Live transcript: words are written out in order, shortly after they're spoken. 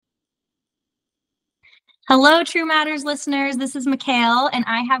Hello, True Matters listeners. This is Mikhail, and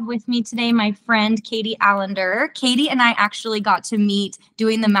I have with me today my friend Katie Allender. Katie and I actually got to meet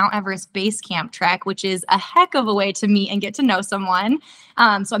doing the Mount Everest Base Camp trek, which is a heck of a way to meet and get to know someone.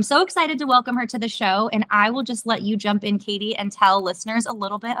 So I'm so excited to welcome her to the show, and I will just let you jump in, Katie, and tell listeners a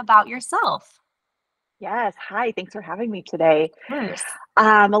little bit about yourself. Yes. Hi. Thanks for having me today. Of course.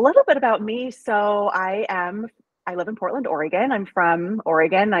 A little bit about me. I live in Portland, Oregon. I'm from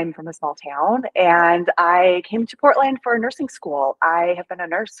Oregon. I'm from a small town, and I came to Portland for nursing school. I have been a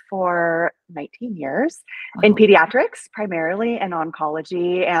nurse for 19 years in Wow. pediatrics, primarily in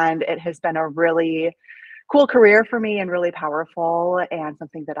oncology, and it has been a really cool career for me and really powerful and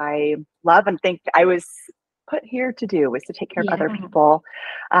something that I love and think I was put here to do was to take care of other Yeah. people.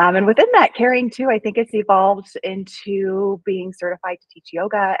 And within that caring too, I think it's evolved into being certified to teach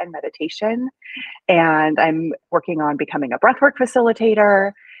yoga and meditation. And I'm working on becoming a breathwork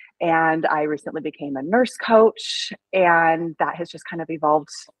facilitator. And I recently became a nurse coach. And that has just kind of evolved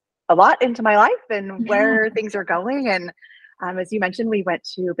a lot into my life and Yeah. where things are going. And as you mentioned, we went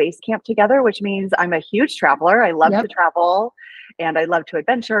to base camp together, which means I'm a huge traveler. I love to Yep. travel and I love to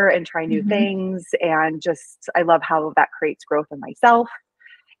adventure and try new Mhm. things. And just, I love how that creates growth in myself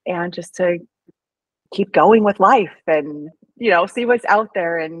and just to keep going with life and, see what's out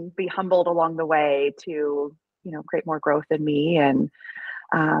there and be humbled along the way to, create more growth in me. And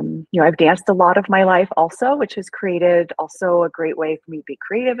I've danced a lot of my life also, which has created also a great way for me to be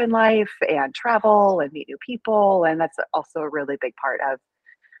creative in life and travel and meet new people. And that's also a really big part of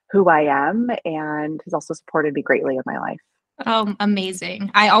who I am and has also supported me greatly in my life. Oh,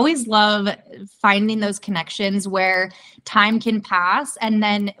 amazing. I always love finding those connections where time can pass. And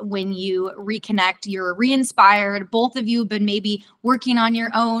then when you reconnect, you're re-inspired. Both of you have been maybe working on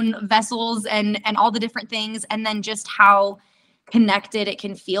your own vessels and all the different things. And then just how connected it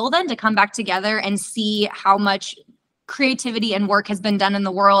can feel then to come back together and see how much creativity and work has been done in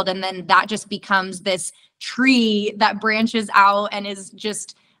the world. And then that just becomes this tree that branches out and is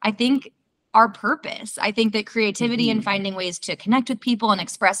just, I think, our purpose. I think that creativity and finding ways to connect with people and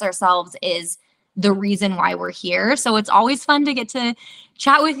express ourselves is the reason why we're here. So it's always fun to get to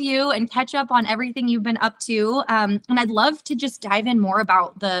chat with you and catch up on everything you've been up to. And I'd love to just dive in more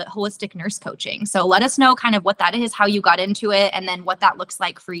about the holistic nurse coaching. So let us know kind of what that is, how you got into it, and then what that looks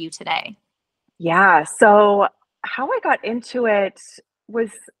like for you today. Yeah. So, how I got into it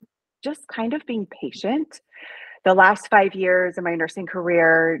was just kind of being patient. The last 5 years of my nursing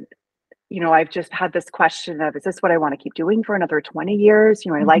career, I've just had this question of, is this what I want to keep doing for another 20 years?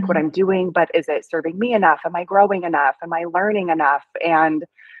 I like what Mhm. I'm doing, but is it serving me enough? Am I growing enough? Am I learning enough? And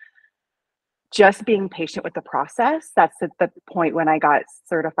just being patient with the process. That's at the point when I got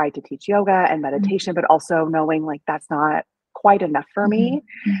certified to teach yoga and meditation, but also knowing like that's not quite enough for Mhm. me.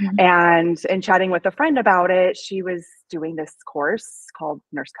 Mhm. And in chatting with a friend about it, she was doing this course called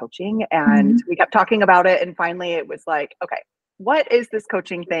nurse coaching. And Mhm. we kept talking about it. And finally, it was like, okay, what is this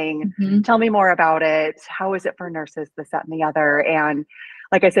coaching thing? Mhm. Tell me more about it. How is it for nurses, this, that, and the other? And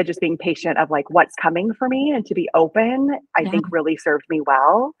like I said, just being patient of like what's coming for me and to be open, I Yeah. think really served me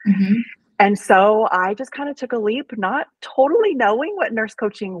well. Mhm. And so I just kind of took a leap, not totally knowing what nurse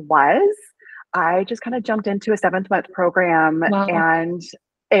coaching was. I just kind of jumped into a 7th month program Wow. and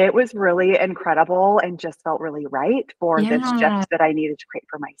it was really incredible and just felt really right for this Yeah. shift that I needed to create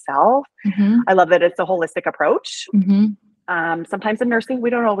for myself. Mhm. I love that it's a holistic approach. Mhm. Sometimes in nursing, we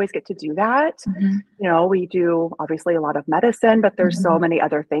don't always get to do that. Mhm. We do obviously a lot of medicine, but there's so Mhm. many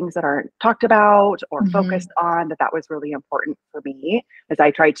other things that aren't talked about or Mhm. focused on that was really important for me as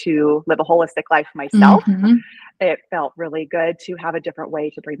I try to live a holistic life myself. Mhm. It felt really good to have a different way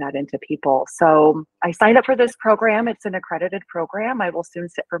to bring that into people. So I signed up for this program. It's an accredited program. I will soon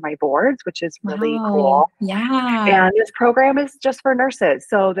sit for my boards, which is really Wow. cool. Yeah. And this program is just for nurses.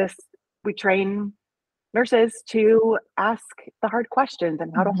 We train nurses to ask the hard questions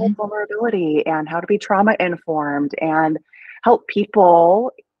and how to hold Mhm. vulnerability and how to be trauma informed and help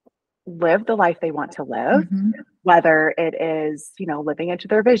people live the life they want to live, Mhm. whether it is, living into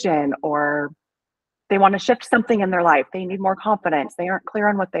their vision or they want to shift something in their life. They need more confidence. They aren't clear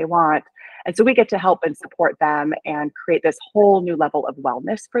on what they want. And so we get to help and support them and create this whole new level of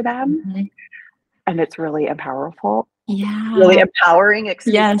wellness for them. Mhm. And it's really Yeah. empowering,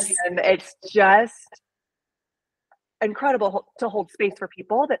 excuse me. Yes. And it's just incredible to hold space for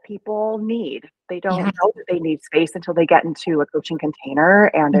people that people need. They don't Yeah. know that they need space until they get into a coaching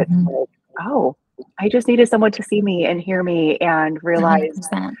container. And it's Mhm. like, oh, I just needed someone to see me and hear me and realize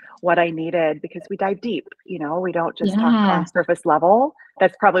 100%. what I needed because we dive deep, we don't just talk Yeah. on surface level.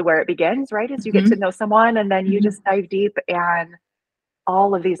 That's probably where it begins, right? As you get to Mhm. know someone and then you Mhm. just dive deep and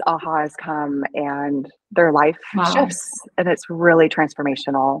all of these ahas come and their life Wow. shifts, and it's really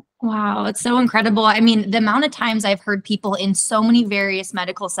transformational. Wow, it's so incredible. I mean, the amount of times I've heard people in so many various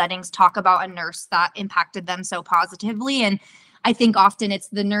medical settings talk about a nurse that impacted them so positively. And I think often it's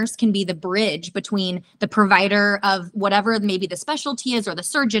the nurse can be the bridge between the provider of whatever maybe the specialty is, or the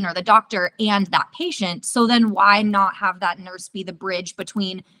surgeon or the doctor, and that patient. So then why not have that nurse be the bridge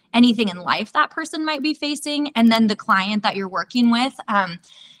between anything in life that person might be facing and then the client that you're working with?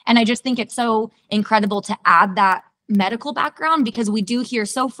 And I just think it's so incredible to add that medical background, because we do hear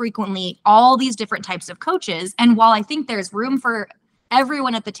so frequently all these different types of coaches. And while I think there's room for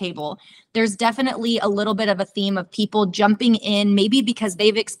everyone at the table, there's definitely a little bit of a theme of people jumping in, maybe because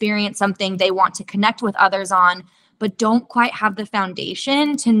they've experienced something they want to connect with others on, but don't quite have the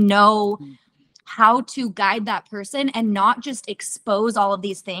foundation to know how to guide that person and not just expose all of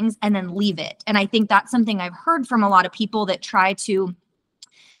these things and then leave it. And I think that's something I've heard from a lot of people that try to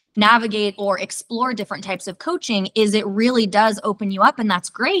navigate or explore different types of coaching, is it really does open you up, and that's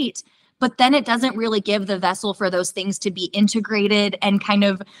great. But then it doesn't really give the vessel for those things to be integrated and kind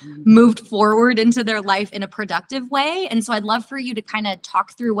of moved forward into their life in a productive way. And so I'd love for you to kind of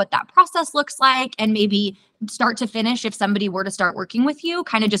talk through what that process looks like, and maybe start to finish, if somebody were to start working with you,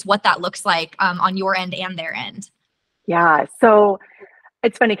 kind of just what that looks like on your end and their end. Yeah. So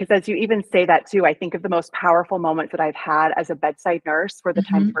it's funny because as you even say that too, I think of the most powerful moments that I've had as a bedside nurse were the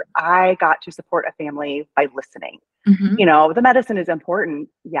times where I got to support a family by listening. You know, the medicine is important.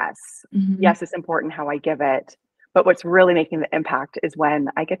 Yes. Yes, it's important how I give it. But what's really making the impact is when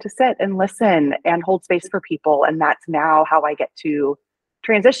I get to sit and listen and hold space for people. And that's now how I get to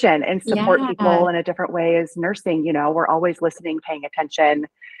transition and support people in a different way as nursing. You know, we're always listening, paying attention,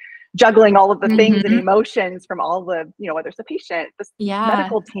 juggling all of the things and emotions from all the, you know, whether it's a patient, the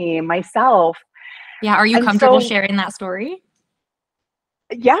medical team, myself. Yeah. Are you comfortable sharing that story?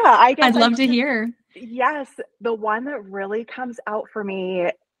 Yeah, I guess I'd love to hear. Yes. The one that really comes out for me,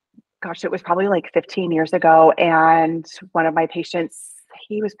 gosh, it was probably like 15 years ago. And one of my patients,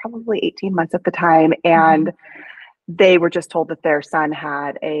 he was probably 18 months at the time. And they were just told that their son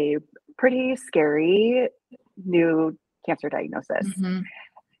had a pretty scary new cancer diagnosis.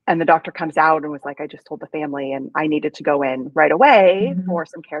 And the doctor comes out and was like, I just told the family, and I needed to go in right away for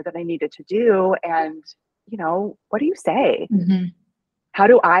some care that I needed to do. And, you know, what do you say? How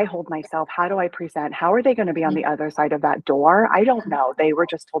do I hold myself? How do I present? How are they going to be on the other side of that door? I don't know. They were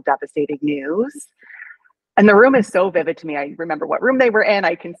just told devastating news. And the room is so vivid to me. I remember what room they were in.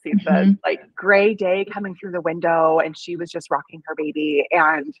 I can see the like gray day coming through the window, and she was just rocking her baby.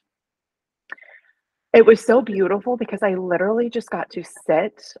 And it was so beautiful because I literally just got to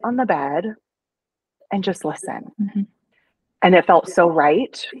sit on the bed and just listen. And it felt so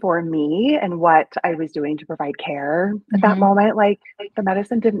right for me and what I was doing to provide care at that moment. Like, the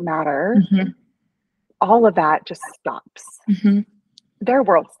medicine didn't matter. All of that just stops. Their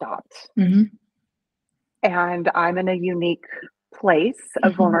world stopped. And I'm in a unique place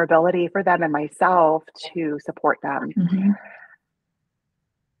of vulnerability for them and myself to support them.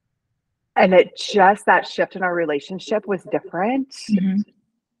 And it just, that shift in our relationship was different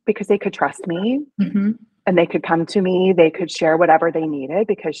because they could trust me. And they could come to me, they could share whatever they needed,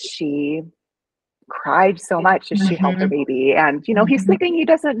 because she cried so much as she held her baby. And, you know, he's sleeping, he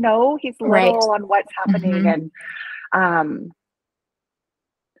doesn't know, he's little on what's happening. And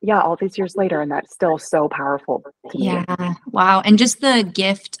yeah, all these years later, and that's still so powerful to me. Yeah. Wow. And just the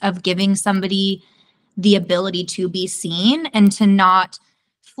gift of giving somebody the ability to be seen and to not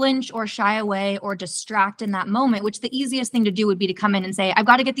flinch or shy away or distract in that moment, which the easiest thing to do would be to come in and say, I've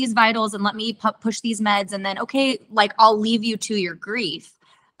got to get these vitals and let me push these meds. And then, okay, like, I'll leave you to your grief.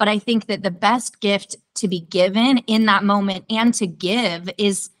 But I think that the best gift to be given in that moment and to give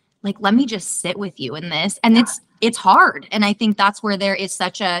is like, let me just sit with you in this. And it's hard. And I think that's where there is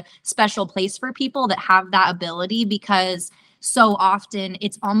such a special place for people that have that ability, because so often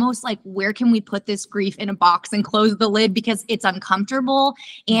it's almost like, where can we put this grief in a box and close the lid, because it's uncomfortable.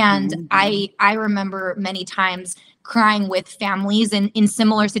 And I remember many times crying with families in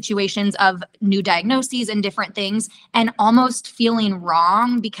similar situations of new diagnoses and different things, and almost feeling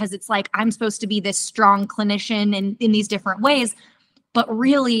wrong, because it's like, I'm supposed to be this strong clinician in these different ways. But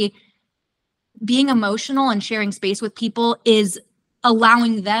really, being emotional and sharing space with people is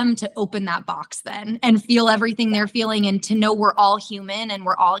allowing them to open that box then and feel everything they're feeling, and to know we're all human and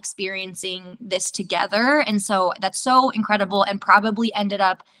we're all experiencing this together. And so that's so incredible, and probably ended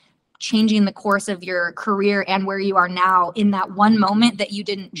up changing the course of your career and where you are now in that one moment that you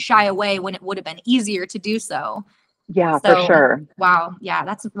didn't shy away when it would have been easier to do so. Yeah, for sure. Wow. Yeah,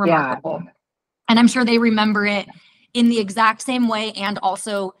 that's remarkable. And I'm sure they remember it in the exact same way and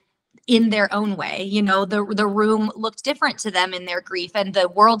also in their own way. You know, the room looked different to them in their grief and the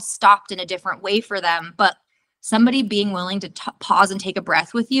world stopped in a different way for them. But somebody being willing to pause and take a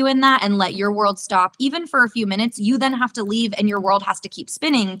breath with you in that and let your world stop, even for a few minutes, you then have to leave and your world has to keep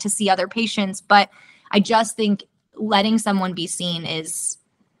spinning to see other patients. But I just think letting someone be seen is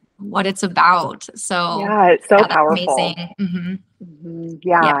what it's about. So yeah, it's so that's powerful. amazing. Mm-hmm.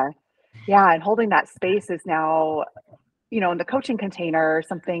 Yeah. Yeah. Yeah. And holding that space is now, in the coaching container,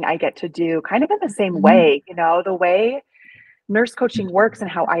 something I get to do kind of in the same Mm-hmm. way. The way nurse coaching works and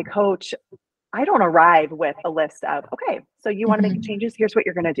how I coach, I don't arrive with a list of, okay, so you want to make Mm-hmm. changes, here's what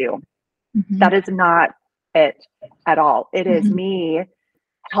you're going to do. Mm-hmm. That is not it at all. It is Mm-hmm. me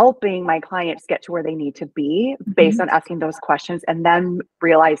helping my clients get to where they need to be based Mm-hmm. on asking those questions and then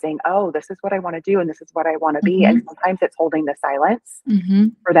realizing, oh, this is what I want to do and this is what I want to be. Mm-hmm. And sometimes it's holding the silence Mm-hmm.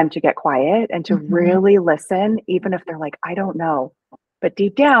 for them to get quiet and to Mm-hmm. really listen, even if they're like, I don't know. But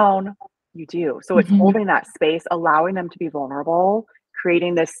deep down, you do. So it's Mm-hmm. holding that space, allowing them to be vulnerable,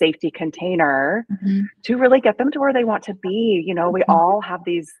 creating this safety container Mm-hmm. to really get them to where they want to be. We Mm-hmm. all have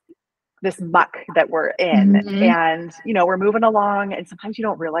this muck that we're in Mm-hmm. and we're moving along and sometimes you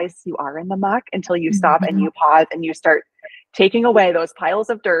don't realize you are in the muck until you stop and Mm-hmm. you pause and you start taking away those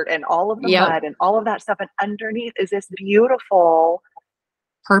piles of dirt and all of the Yep. mud and all of that stuff, and underneath is this beautiful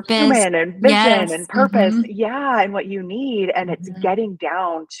Purpose. human and vision Yes. and purpose, Mm-hmm. and what you need, and it's Mm-hmm. getting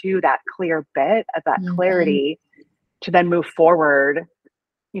down to that clear bit of that Mm-hmm. clarity to then move forward.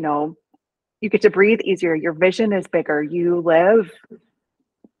 you know you get to breathe easier, your vision is bigger, you live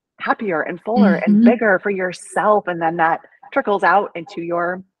happier and fuller and Mm-hmm. bigger for yourself. And then that trickles out into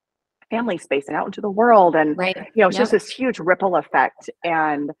your family space and out into the world. And, Right. it's just Yep. this huge ripple effect.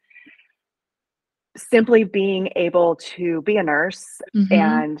 And simply being able to be a nurse Mm-hmm.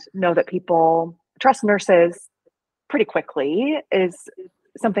 and know that people trust nurses pretty quickly is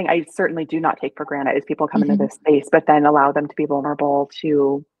something I certainly do not take for granted as people come into Mm-hmm. this space, but then allow them to be vulnerable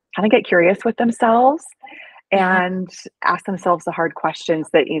to kind of get curious with themselves Yeah. and ask themselves the hard questions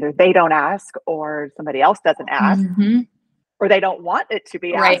that either they don't ask or somebody else doesn't ask Mm-hmm. or they don't want it to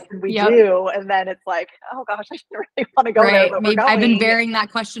be Right. asked and we Yep. do, and then it's like, oh gosh, I didn't really want to go there, Right. but we're Maybe I've been going. burying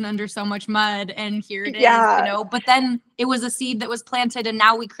that question under so much mud and here it is, Yeah, but then it was a seed that was planted and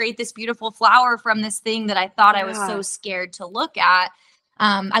now we create this beautiful flower from this thing that I thought I was so yeah, scared to look at.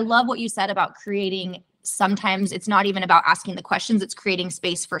 I love what you said about creating. Sometimes it's not even about asking the questions, it's creating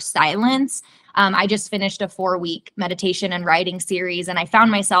space for silence. I just finished a 4-week meditation and writing series, and I found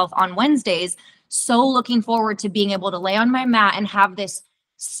myself on Wednesdays so looking forward to being able to lay on my mat and have this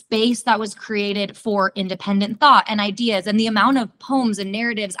space that was created for independent thought and ideas, and the amount of poems and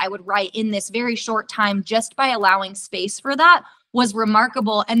narratives I would write in this very short time just by allowing space for that was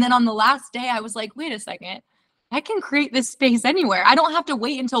remarkable. And then on the last day, I was like, wait a second, I can create this space anywhere. I don't have to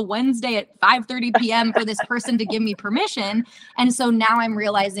wait until Wednesday at 5:30 p.m. for this person to give me permission. And so now I'm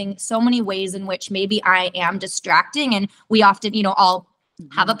realizing so many ways in which maybe I am distracting. And we often, I'll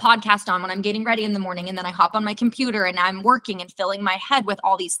have a mhm, podcast on when I'm getting ready in the morning, and then I hop on my computer and I'm working and filling my head with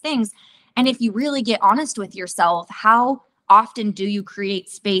all these things. And if you really get honest with yourself, how often do you create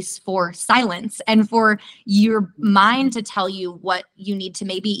space for silence and for your mind to tell you what you need to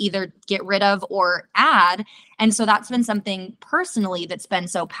maybe either get rid of or add? And so that's been something personally that's been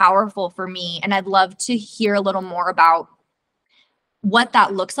so powerful for me. And I'd love to hear a little more about what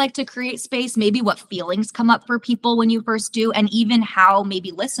that looks like to create space, maybe what feelings come up for people when you first do, and even how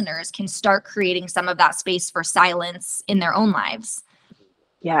maybe listeners can start creating some of that space for silence in their own lives.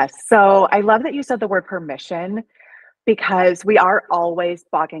 yes. So I love that you said the word permission, because we are always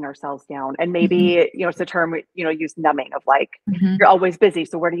bogging ourselves down. And Mhm. maybe, it's a term we, use numbing of like, you're Mhm. always busy.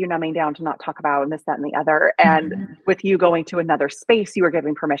 So what are you numbing down to not talk about and this, that, and the other? And Mhm. with you going to another space, you are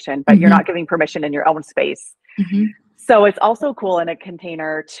giving permission, but you're Mhm. not giving permission in your own space. Mhm. So it's also cool in a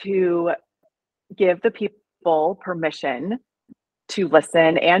container to give the people permission to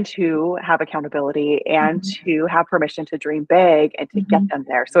listen and to have accountability and Mhm. to have permission to dream big and to get Mhm. them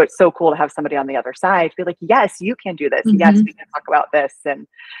there. So it's so cool to have somebody on the other side be like, yes, you can do this. Yes, Mhm. we can talk about this. And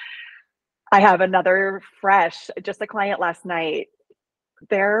I have another just a client last night.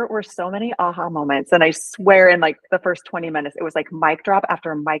 There were so many aha moments. And I swear in like the first 20 minutes, it was like mic drop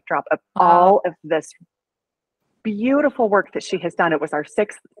after mic drop of Wow. all of this beautiful work that she has done. It was our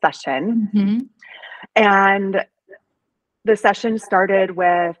 6th session. Mhm. And the session started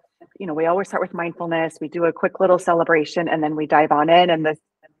with, we always start with mindfulness. We do a quick little celebration and then we dive on in. And the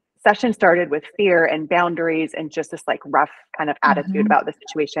session started with fear and boundaries and just this like rough kind of attitude Mhm. about the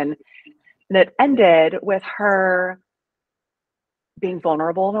situation. And it ended with her being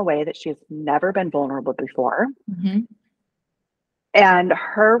vulnerable in a way that she has never been vulnerable before. Mm-hmm. And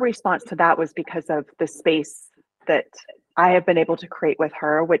her response to that was because of the space that I have been able to create with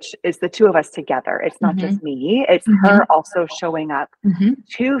her, which is the two of us together. It's not Mm-hmm. just me, it's Mm-hmm. her also showing up Mm-hmm.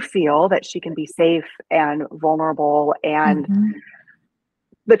 to feel that she can be safe and vulnerable. And Mm-hmm.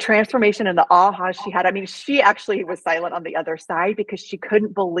 the transformation and the aha she had, I mean, she actually was silent on the other side because she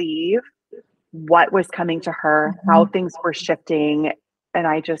couldn't believe what was coming to her, how things were shifting. And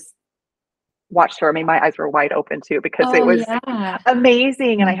I just watched her. I mean, my eyes were wide open too, because it Oh was yeah.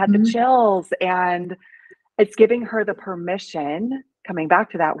 amazing. And I had the Mm-hmm. chills, and it's giving her the permission, coming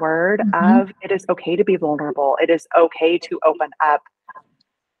back to that word, Mm-hmm. of it is okay to be vulnerable. It is okay to open up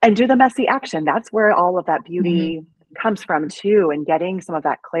and do the messy action. That's where all of that Mm-hmm. beauty comes from too. And getting some of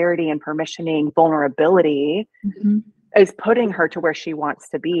that clarity and permissioning vulnerability Mm-hmm. is putting her to where she wants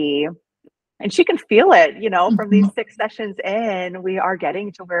to be. And she can feel it, from Mm-hmm. these 6 sessions in. We are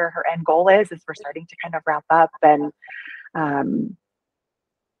getting to where her end goal is we're starting to kind of wrap up. And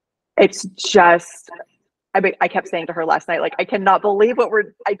it's just, I mean, I kept saying to her last night, like, I cannot believe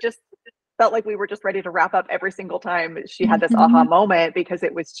I just felt like we were just ready to wrap up every single time she had this aha Mm-hmm. moment, because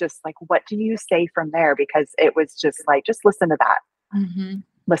it was just like, what do you say from there? Because it was just like, just listen to that. Mm-hmm.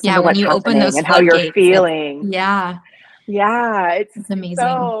 Listen Yeah, to when what's you open happening those and how you're floodgates, feeling. yeah, Yeah, it's it's amazing.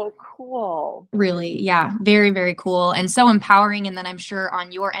 so cool. Really, yeah, very, very cool and so empowering. And then I'm sure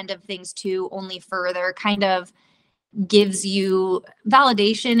on your end of things too, only further kind of gives you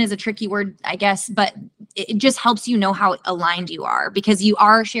validation is a tricky word, I guess, but it just helps you know how aligned you are, because you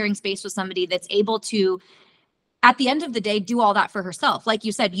are sharing space with somebody that's able to, at the end of the day, do all that for herself. Like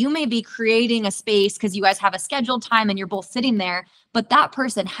you said, you may be creating a space because you guys have a scheduled time and you're both sitting there, but that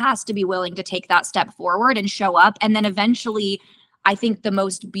person has to be willing to take that step forward and show up. And then eventually, I think the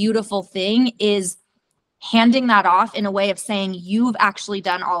most beautiful thing is handing that off in a way of saying, you've actually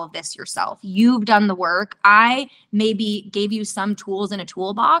done all of this yourself. You've done the work. I maybe gave you some tools in a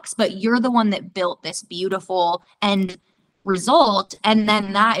toolbox, but you're the one that built this beautiful end result. And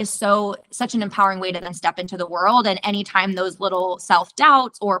then that is such an empowering way to then step into the world. And anytime those little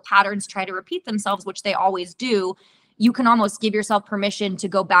self-doubts or patterns try to repeat themselves, which they always do, you can almost give yourself permission to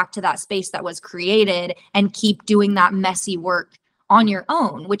go back to that space that was created and keep doing that messy work on your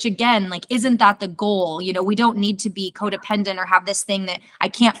own, which again, like, isn't that the goal? We don't need to be codependent or have this thing that I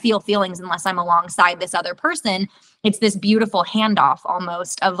can't feel feelings unless I'm alongside this other person. It's this beautiful handoff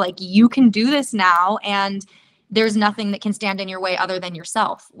almost of like, you can do this now, and there's nothing that can stand in your way other than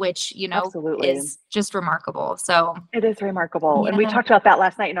yourself, which, Absolutely. is just remarkable. So It is remarkable. And we yeah. talked about that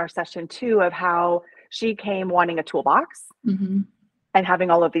last night in our session too, of how she came wanting a toolbox Mm-hmm. and having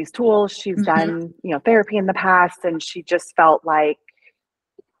all of these tools. She's Mm-hmm. done, therapy in the past, and she just felt like,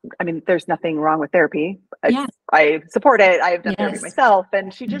 I mean, there's nothing wrong with therapy. Yeah. I support it. I've done therapy Yes. myself,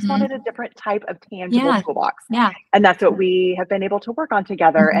 and she just Mm-hmm. wanted a different type of tangible Yeah. toolbox. Yeah. And that's what we have been able to work on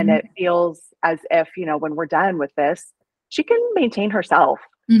together. And Mm-hmm. it feels as if, when we're done with this, she can maintain herself.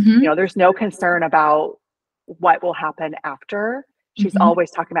 Mm-hmm. There's no concern about what will happen after. She's Mm-hmm.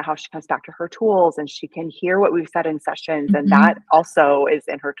 always talking about how she comes back to her tools and she can hear what we've said in sessions. And Mm-hmm. that also is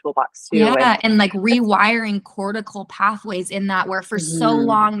in her toolbox too. And Yeah, and like rewiring cortical pathways in that, where for so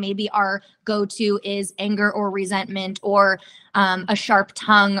long maybe our go-to is anger or resentment or a sharp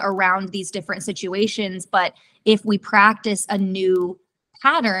tongue around these different situations. But if we practice a new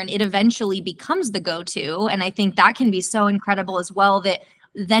pattern, it eventually becomes the go-to. And I think that can be so incredible as well, that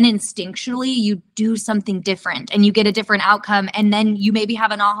then instinctually you do something different and you get a different outcome. And then you maybe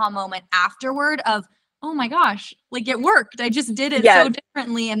have an aha moment afterward of, oh my gosh, like it worked. I just did it so yes,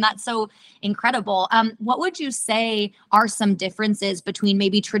 differently. And that's so incredible. What would you say are some differences between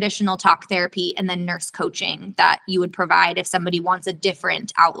maybe traditional talk therapy and then nurse coaching that you would provide if somebody wants a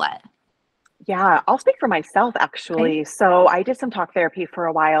different outlet? yeah, I'll speak for myself Okay. actually. So I did some talk therapy for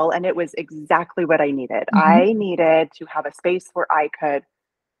a while, and it was exactly what I needed. Mm-hmm. I needed to have a space where I could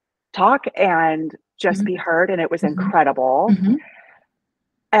talk and just be Mm-hmm. heard, and it was Mm-hmm. incredible. Mm-hmm.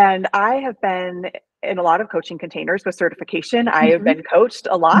 And I have been in a lot of coaching containers with certification. I have Mm-hmm. been coached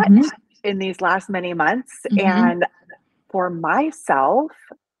a lot Mm-hmm. in these last many months. Mm-hmm. And for myself,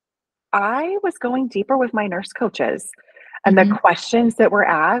 I was going deeper with my nurse coaches and the Mm-hmm. questions that were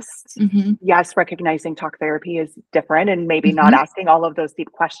asked. Mm-hmm. Yes, recognizing talk therapy is different and maybe not Mm-hmm. asking all of those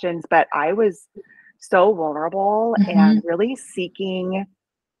deep questions, but I was so vulnerable Mm-hmm. and really seeking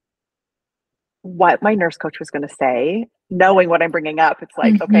what my nurse coach was going to say, knowing what I'm bringing up. It's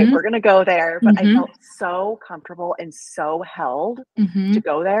like, okay, Mm-hmm. we're going to go there. But I Mm-hmm. felt so comfortable and so held Mm-hmm. to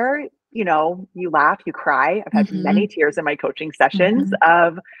go there. You laugh, you cry. I've had Mm-hmm. many tears in my coaching sessions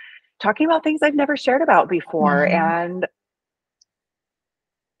Mm-hmm. of talking about things I've never shared about before. Mm-hmm. And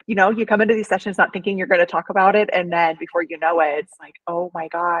you come into these sessions not thinking you're going to talk about it. And then before you know it, it's like, oh my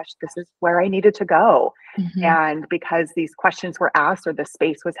gosh, this is where I needed to go. Mhm. And because these questions were asked or the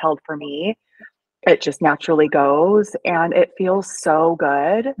space was held for me, it just naturally goes and it feels so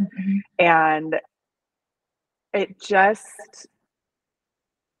good. Mhm. And it just,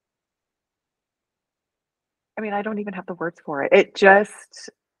 I mean, I don't even have the words for it. It just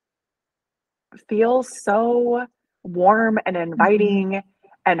feels so warm and Mhm. inviting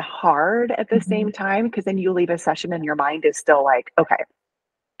and hard at the Mhm. same time. Cause then you leave a session and your mind is still like, okay,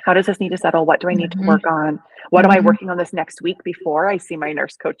 how does this need to settle? What do I need to Mhm. work on? What am I Mhm. working on this next week before I see my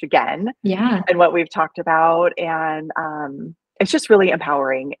nurse coach again? Yeah. And what we've talked about. And it's just really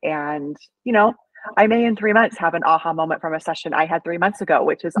empowering. And, I may in 3 months have an aha moment from a session I had 3 months ago,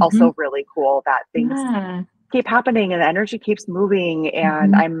 which is Mhm. also really cool that things Yeah. keep happening and the energy keeps moving.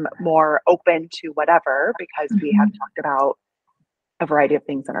 And Mhm. I'm more open to whatever because we have Mhm. talked about a variety of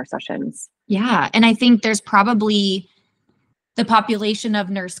things in our sessions. Yeah, and I think there's probably the population of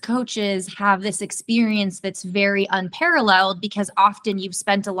nurse coaches have this experience that's very unparalleled because often you've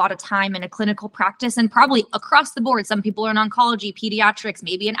spent a lot of time in a clinical practice and probably across the board. Some people are in oncology, pediatrics,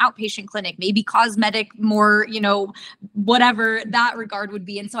 maybe an outpatient clinic, maybe cosmetic, more, whatever that regard would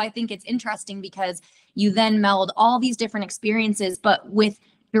be. And so I think it's interesting because you then meld all these different experiences, but with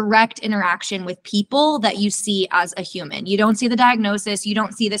direct interaction with people that you see as a human. You don't see the diagnosis. You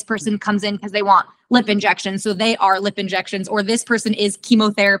don't see this person comes in because they want lip injections, so they are lip injections, or this person is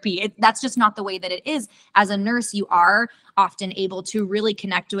chemotherapy. That's just not the way that it is. As a nurse, you are often able to really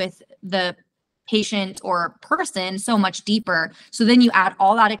connect with the patient or person so much deeper. So then you add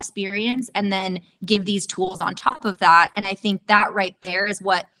all that experience and then give these tools on top of that. And I think that right there is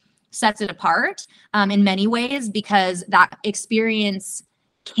what sets it apart in many ways, because that experience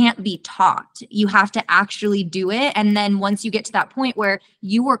can't be taught. You have to actually do it. And then once you get to that point where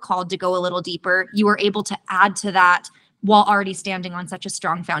you were called to go a little deeper, you were able to add to that while already standing on such a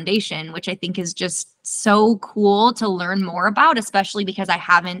strong foundation, which I think is just so cool to learn more about, especially because I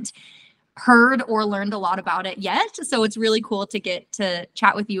haven't heard or learned a lot about it yet. So it's really cool to get to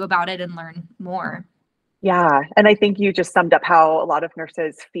chat with you about it and learn more. Yeah, and I think you just summed up how a lot of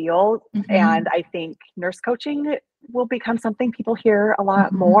nurses feel, and Mhm. I think nurse coaching will become something people hear a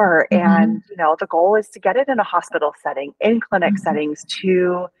lot Mhm. more, and, Mhm. the goal is to get it in a hospital setting, in clinic Mhm. settings,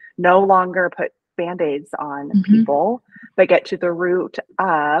 to no longer put Band-Aids on Mhm. people, but get to the root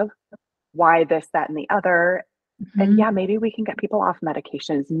of why this, that, and the other, and Mhm. yeah, maybe we can get people off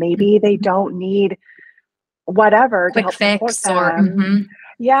medications. Maybe they Mhm. don't need whatever to Quick help support fix or them.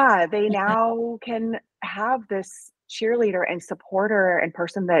 Yeah, they yeah. now can have this cheerleader and supporter and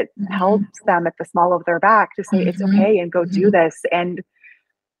person that Mhm. helps them at the small of their back to say it's Mhm. okay and go do Mhm. this and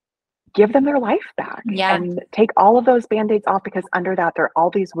give them their life back Yeah. and take all of those band-aids off because under that there are all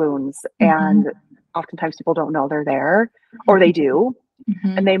these wounds Mhm. and oftentimes people don't know they're there or they Mhm. do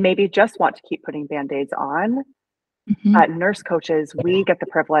and Mhm. they maybe just want to keep putting band-aids on. Mhm. Nurse coaches, we get the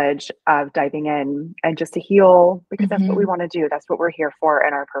privilege of diving in and just to heal because that's what we Mhm. want to do. That's what we're here for.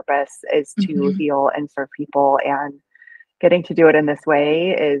 And our purpose is to Mhm. heal and serve people. And getting to do it in this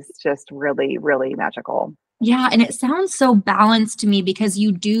way is just really, really magical. Yeah, and it sounds so balanced to me because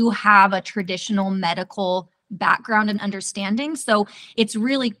you do have a traditional medical background and understanding. So it's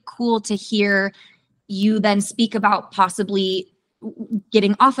really cool to hear you then speak about possibly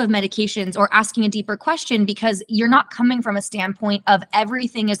getting off of medications or asking a deeper question, because you're not coming from a standpoint of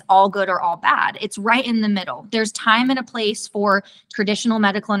everything is all good or all bad. It's right in the middle. There's time and a place for traditional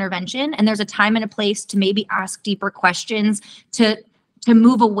medical intervention, and there's a time and a place to maybe ask deeper questions to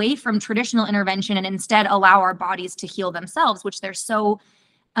move away from traditional intervention and instead allow our bodies to heal themselves, which they're so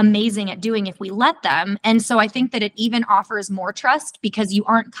amazing at doing if we let them. And so I think that it even offers more trust because you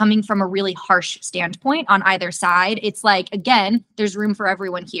aren't coming from a really harsh standpoint on either side. It's like, again, there's room for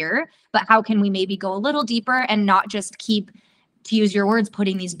everyone here, but how can we maybe go a little deeper and not just keep, to use your words,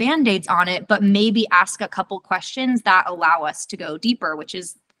 putting these band-aids on it, but maybe ask a couple questions that allow us to go deeper, which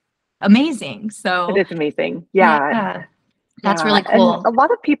is amazing. It So is amazing. yeah, Yeah. that's Yeah. really And cool. a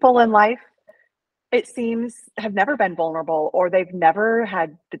lot of people in life, it seems, have never been vulnerable or they've never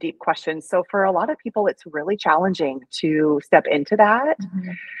had the deep questions. So for a lot of people, it's really challenging to step into that.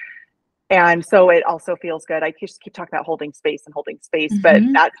 Mhm. And so it also feels good. I just keep talking about holding space, but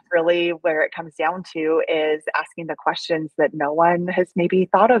Mhm. that's really where it comes down to is asking the questions that no one has maybe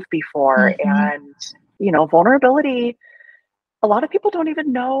thought of before. Mhm. And, vulnerability, a lot of people don't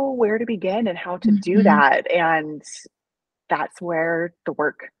even know where to begin and how to do Mhm. that. And that's where the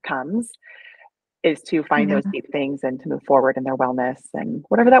work comes. is to find Yeah. those deep things and to move forward in their wellness and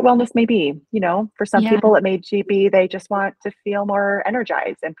whatever that wellness may be. For some Yeah. people, it may be they just want to feel more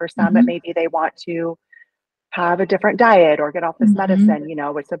energized. And for some, it may be they want to have a different diet or get off this medicine.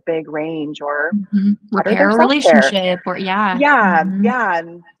 It's a big range, or better their Repair a self-care. relationship, or yeah. Yeah. Yeah.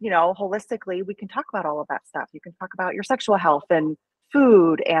 And, holistically, we can talk about all of that stuff. You can talk about your sexual health and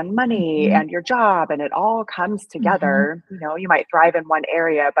food and money and your job, and it all comes together. You might thrive in one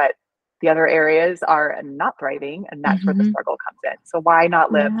area, but the other areas are not thriving, and that's where the struggle comes in. So why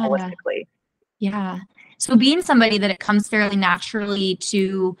not live Yeah. holistically? Yeah. So being somebody that it comes fairly naturally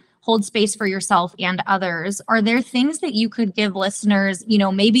to hold space for yourself and others, are there things that you could give listeners,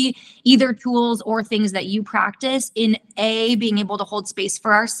 maybe either tools or things that you practice in A, being able to hold space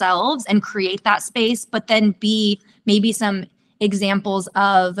for ourselves and create that space, but then B, maybe some examples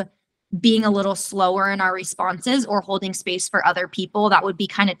of being a little slower in our responses or holding space for other people that would be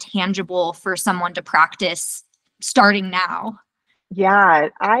kind of tangible for someone to practice starting now? Yeah,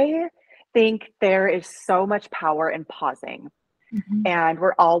 I think there is so much power in pausing. And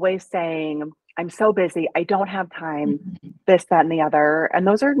we're always saying, I'm so busy, I don't have time, this, that, and the other. And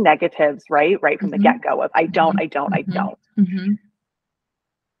those are negatives, right? Right from the get-go of I don't.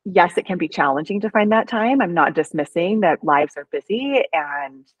 Yes, it can be challenging to find that time. I'm not dismissing that lives are busy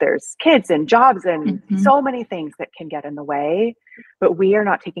and there's kids and jobs and so many things that can get in the way, but we are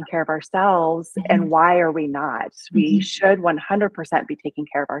not taking care of ourselves. And why are we not? We should 100% be taking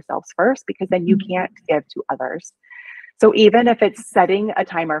care of ourselves first, because then you can't give to others. So even if it's setting a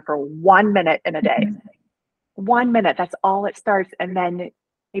timer for 1 minute in a day, 1 minute, that's all it starts. And then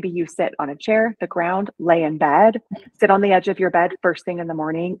maybe you sit on a chair, the ground, lay in bed, sit on the edge of your bed first thing in the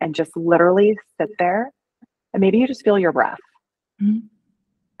morning and just literally sit there. And maybe you just feel your breath and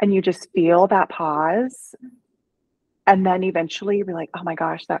you just feel that pause. And then eventually you'll be like, oh my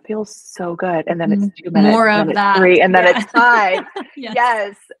gosh, that feels so good. And then it's 2 minutes, More and of then it's that. 3, and then it's 5. Yes.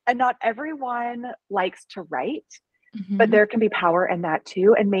 Yes. And not everyone likes to write, but there can be power in that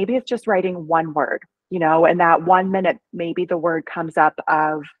too. And maybe it's just writing one word, and that 1 minute, maybe the word comes up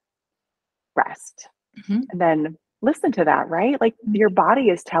of rest. And then listen to that, right? Like your body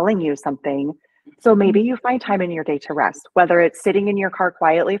is telling you something. So maybe you find time in your day to rest, whether it's sitting in your car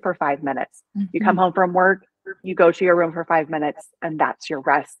quietly for 5 minutes. You come home from work, you go to your room for 5 minutes, and that's your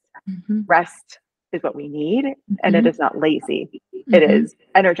rest. Rest is what we need. And it is not lazy. It is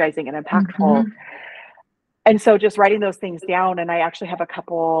energizing and impactful. And so just writing those things down, and I actually have a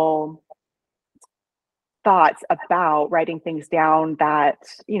couple thoughts about writing things down that,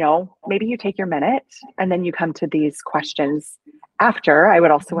 maybe you take your minute and then you come to these questions after. I would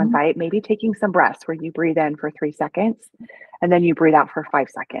also invite maybe taking some breaths where you breathe in for 3 seconds and then you breathe out for 5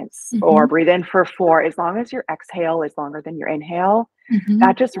 seconds, or breathe in for 4. As long as your exhale is longer than your inhale,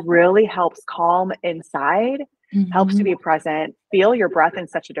 that just really helps calm inside. Helps to be present, feel your breath in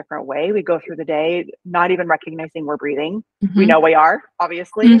such a different way. We go through the day not even recognizing we're breathing. We know we are,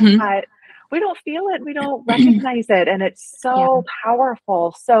 obviously, but we don't feel it. We don't recognize it. And it's so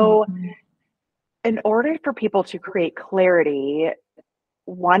powerful. So in order for people to create clarity,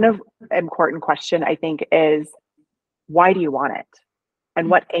 one of important question, I think, is why do you want it? And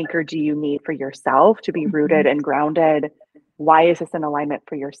what anchor do you need for yourself to be rooted and grounded? Why is this in alignment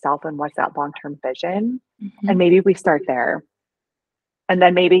for yourself? And what's that long-term vision? And maybe we start there. And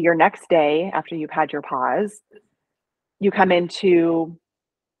then maybe your next day, after you've had your pause, you come into,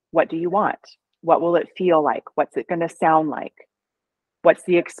 what do you want? What will it feel like? What's it going to sound like? What's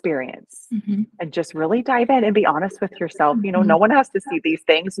the experience? And just really dive in and be honest with yourself. No one has to see these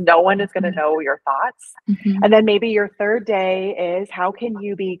things. No one is going to know your thoughts. And then maybe your third day is, how can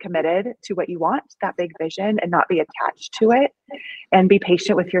you be committed to what you want, that big vision, and not be attached to it, and be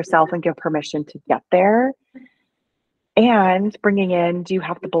patient with yourself and give permission to get there. And bringing in, do you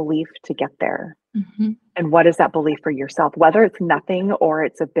have the belief to get there? And what is that belief for yourself? Whether it's nothing or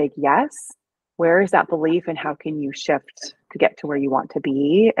it's a big yes, where is that belief, and how can you shift to get to where you want to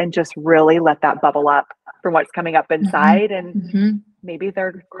be? And just really let that bubble up from what's coming up inside. And maybe there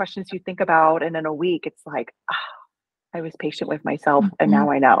are questions you think about, and in a week, it's like, I was patient with myself, and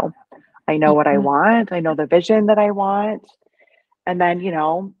now I know what I want. I know the vision that I want. And then,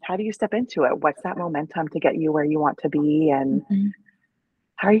 how do you step into it? What's that momentum to get you where you want to be? And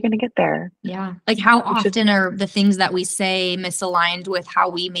how are you going to get there? Yeah. Like, how often are the things that we say misaligned with how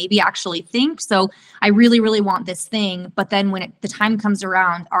we maybe actually think? So I really, really want this thing, but then when the time comes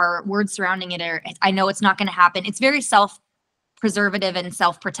around, our words surrounding it are, I know it's not going to happen. It's very self-preservative and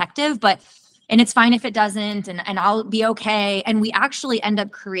self-protective, and it's fine if it doesn't, and I'll be okay. And we actually end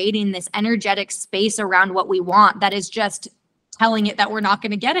up creating this energetic space around what we want that is just telling it that we're not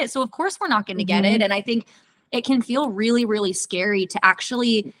going to get it. So of course we're not going to get it. And I think it can feel really, really scary to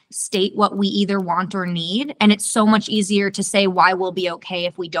actually state what we either want or need. And it's so much easier to say why we'll be okay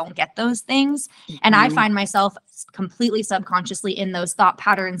if we don't get those things. And I find myself completely subconsciously in those thought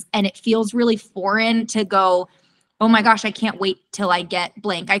patterns. And it feels really foreign to go, oh my gosh, I can't wait till I get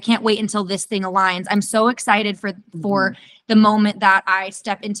blank. I can't wait until this thing aligns. I'm so excited for the moment that I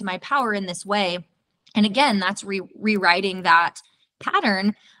step into my power in this way. And again, that's rewriting that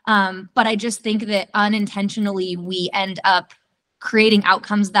pattern. But I just think that unintentionally we end up creating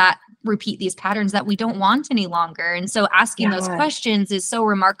outcomes that repeat these patterns that we don't want any longer. And so asking those questions is so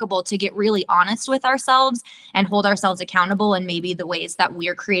remarkable, to get really honest with ourselves and hold ourselves accountable, and maybe the ways that we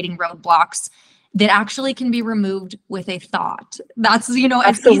are creating roadblocks that actually can be removed with a thought. That's, as easy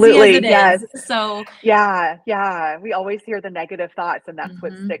as it is. So yeah. We always hear the negative thoughts, and that's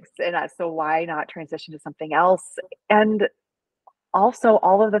what sticks in us. So why not transition to something else? And also,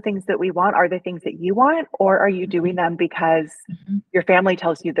 all of the things that we want, are the things that you want, or are you doing them because your family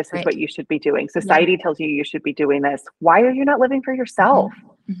tells you this is what you should be doing? Society tells you should be doing this. Why are you not living for yourself?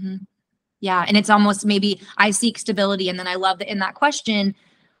 Yeah. And it's almost, maybe I seek stability, and then I love that in that question,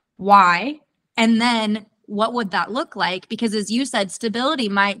 why? And then what would that look like? Because as you said, stability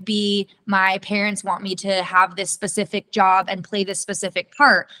might be, my parents want me to have this specific job and play this specific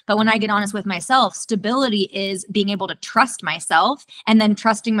part. But when I get honest with myself, stability is being able to trust myself. And then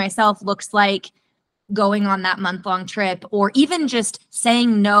trusting myself looks like going on that month-long trip, or even just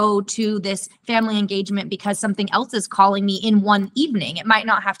saying no to this family engagement because something else is calling me in one evening. It might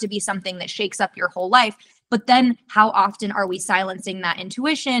not have to be something that shakes up your whole life. But then how often are we silencing that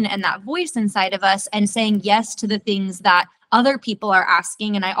intuition and that voice inside of us and saying yes to the things that other people are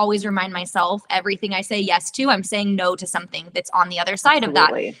asking? And I always remind myself, everything I say yes to, I'm saying no to something that's on the other side of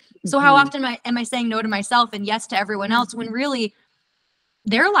that. So how often am I saying no to myself and yes to everyone else, when really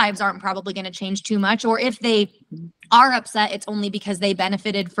their lives aren't probably going to change too much? Or if they are upset, it's only because they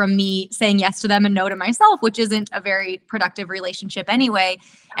benefited from me saying yes to them and no to myself, which isn't a very productive relationship anyway.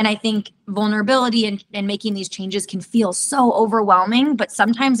 And I think vulnerability and making these changes can feel so overwhelming, but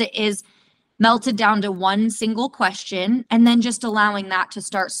sometimes it is melted down to one single question, and then just allowing that to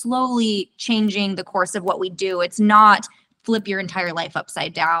start slowly changing the course of what we do. It's not flip your entire life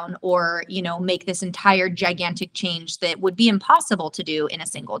upside down, or, make this entire gigantic change that would be impossible to do in a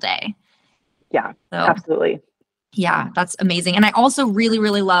single day. Yeah, absolutely. Yeah, that's amazing. And I also really,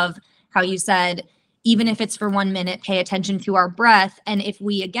 really love how you said, even if it's for 1 minute, pay attention to our breath. And if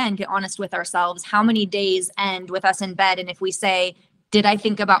we, again, get honest with ourselves, how many days end with us in bed? And if we say, did I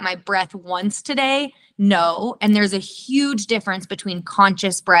think about my breath once today? No. And there's a huge difference between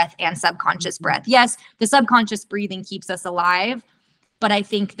conscious breath and subconscious breath. Yes, the subconscious breathing keeps us alive, but I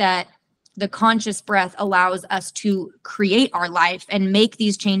think that the conscious breath allows us to create our life and make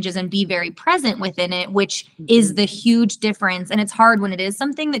these changes and be very present within it, which is the huge difference. And it's hard when it is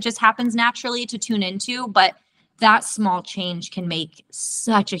something that just happens naturally to tune into, but that small change can make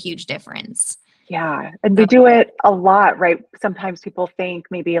such a huge difference. Yeah. And we do it a lot, right? Sometimes people think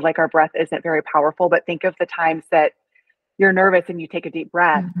maybe like our breath isn't very powerful, but think of the times that you're nervous and you take a deep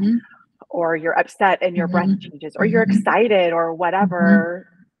breath, or you're upset and your breath changes, or you're excited or whatever.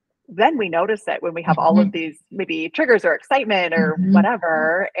 Then we notice it when we have all of these maybe triggers or excitement or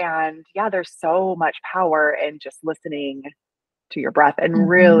whatever. And yeah, there's so much power in just listening to your breath and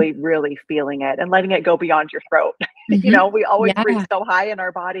really, really feeling it and letting it go beyond your throat. We always breathe so high in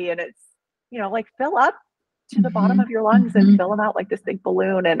our body, and it's, like fill up to the bottom of your lungs and fill them out like this big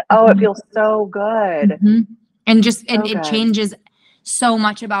balloon. And it feels so good. And just, it changes so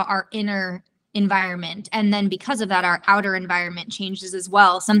much about our inner environment. And then because of that, our outer environment changes as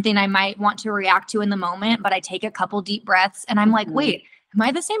well. Something I might want to react to in the moment, but I take a couple deep breaths and I'm like, wait, am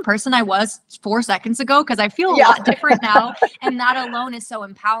I the same person I was 4 seconds ago? Because I feel a lot different now. And that alone is so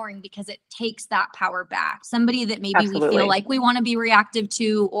empowering, because it takes that power back. Somebody that maybe we feel like we want to be reactive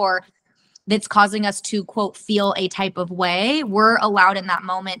to, or that's causing us to, quote, feel a type of way, we're allowed in that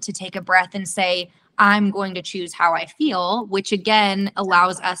moment to take a breath and say, I'm going to choose how I feel, which again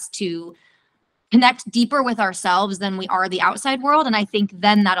allows us to connect deeper with ourselves than we are the outside world. And I think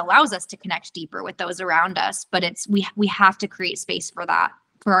then that allows us to connect deeper with those around us. But it's, we have to create space for that,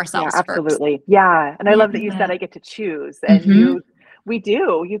 for ourselves. Yeah, absolutely. First. Yeah. And I love that you said I get to choose, and you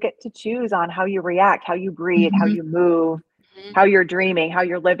get to choose on how you react, how you breathe, how you move, how you're dreaming, how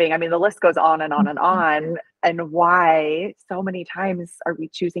you're living. I mean, the list goes on and on and on. And why so many times are we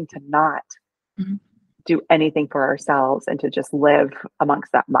choosing to not do anything for ourselves and to just live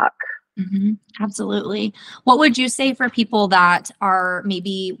amongst that muck? Absolutely. What would you say for people that are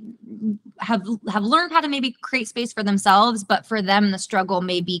maybe have learned how to maybe create space for themselves, but for them the struggle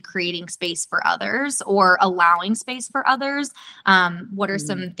may be creating space for others or allowing space for others? What are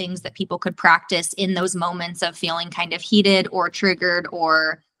some things that people could practice in those moments of feeling kind of heated or triggered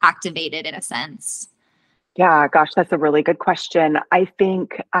or activated in a sense? Yeah, gosh, that's a really good question. I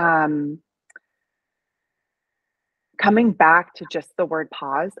think coming back to just the word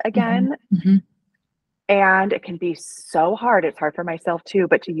pause again, and it can be so hard. It's hard for myself too,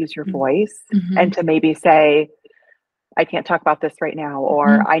 but to use your voice and to maybe say, I can't talk about this right now,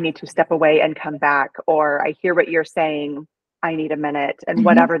 or I need to step away and come back, or I hear what you're saying. I need a minute, and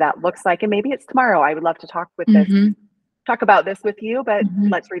whatever that looks like. And maybe it's tomorrow. I would love to talk about this with you, but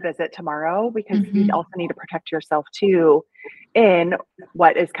let's revisit tomorrow, because you also need to protect yourself too in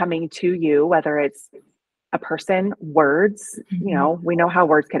what is coming to you, whether it's a person, words, we know how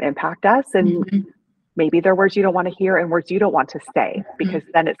words can impact us, and maybe they're words you don't want to hear and words you don't want to say, because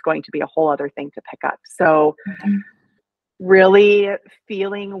then it's going to be a whole other thing to pick up. So really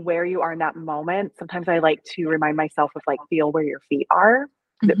feeling where you are in that moment. Sometimes I like to remind myself of feel where your feet are,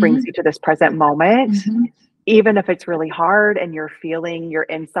 because it brings you to this present moment. Even if it's really hard and you're feeling your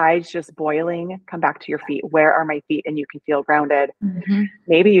insides just boiling, come back to your feet. Where are my feet? And you can feel grounded.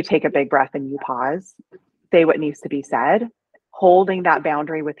 Maybe you take a big breath and you pause, say what needs to be said, holding that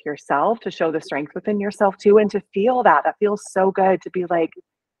boundary with yourself to show the strength within yourself too. And to feel that feels so good to be like,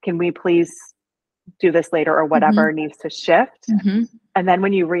 can we please do this later, or whatever needs to shift. And then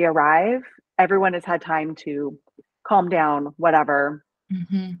when you re-arrive, everyone has had time to calm down, whatever,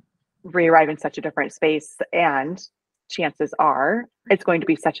 re-arrive in such a different space. And chances are it's going to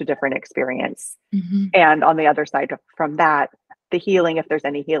be such a different experience. And on the other side from that, the healing, if there's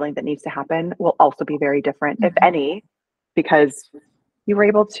any healing that needs to happen, will also be very different, if any, because you were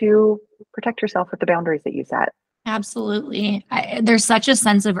able to protect yourself with the boundaries that you set. Absolutely. There's such a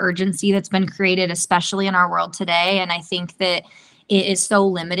sense of urgency that's been created, especially in our world today. And I think that it is so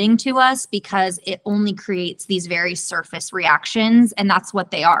limiting to us because it only creates these very surface reactions. And that's what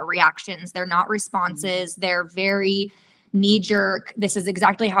they are, reactions. They're not responses. They're very knee-jerk. This is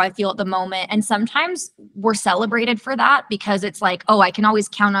exactly how I feel at the moment. And sometimes we're celebrated for that because it's like, oh, I can always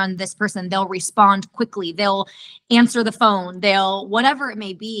count on this person. They'll respond quickly. They'll answer the phone. They'll whatever it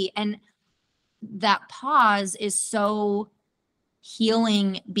may be. And that pause is so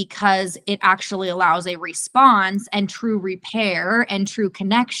healing because it actually allows a response and true repair and true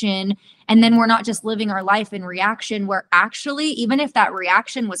connection. And then we're not just living our life in reaction, where actually, even if that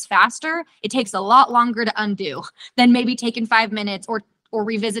reaction was faster, it takes a lot longer to undo than maybe taking 5 minutes or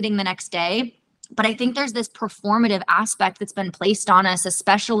revisiting the next day. But I think there's this performative aspect that's been placed on us,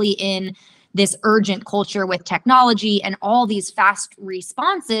 especially in this urgent culture with technology and all these fast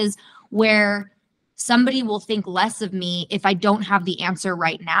responses, where somebody will think less of me if I don't have the answer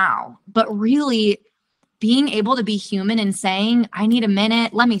right now. But really being able to be human and saying, I need a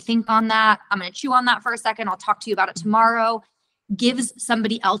minute, let me think on that. I'm going to chew on that for a second. I'll talk to you about it tomorrow, gives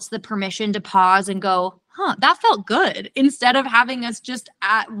somebody else the permission to pause and go, that felt good. Instead of having us just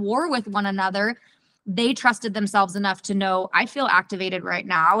at war with one another, they trusted themselves enough to know, I feel activated right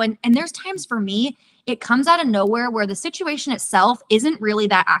now. And there's times for me, it comes out of nowhere where the situation itself isn't really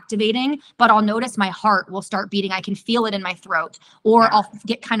that activating, but I'll notice my heart will start beating. I can feel it in my throat, or I'll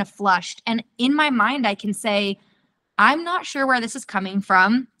get kind of flushed. And in my mind, I can say, I'm not sure where this is coming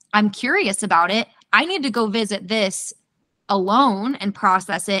from. I'm curious about it. I need to go visit this alone and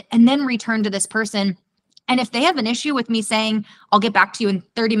process it, and then return to this person. And if they have an issue with me saying, I'll get back to you in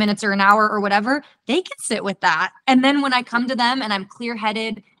 30 minutes or an hour or whatever, they can sit with that. And then when I come to them and I'm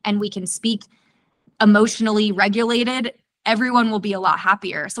clear-headed and we can speak emotionally regulated, everyone will be a lot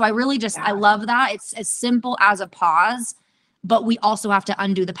happier. So I really I love that. It's as simple as a pause, but we also have to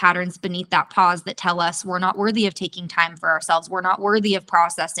undo the patterns beneath that pause that tell us we're not worthy of taking time for ourselves. We're not worthy of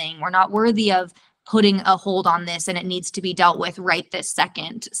processing. We're not worthy of putting a hold on this, and it needs to be dealt with right this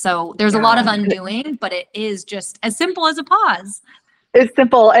second. So there's a lot of undoing, but it is just as simple as a pause. It's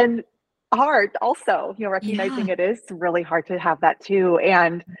simple and hard also, recognizing it is really hard to have that too.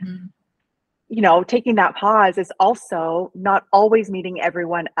 And taking that pause is also not always meeting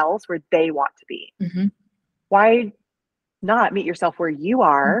everyone else where they want to be. Why not meet yourself where you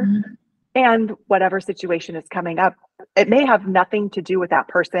are? And whatever situation is coming up, it may have nothing to do with that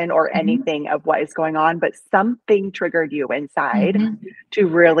person or anything of what is going on, but something triggered you inside to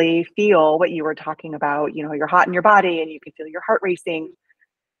really feel what you were talking about. You're hot in your body and you can feel your heart racing.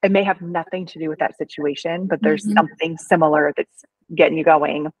 It may have nothing to do with that situation, but there's something similar that's getting you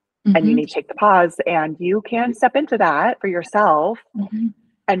going. And you need to take the pause, and you can step into that for yourself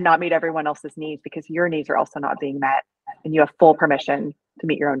and not meet everyone else's needs because your needs are also not being met, and you have full permission to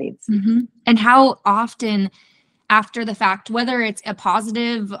meet your own needs. And how often after the fact, whether it's a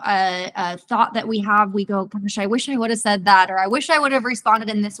positive thought that we have, we go, gosh, I wish I would have said that, or I wish I would have responded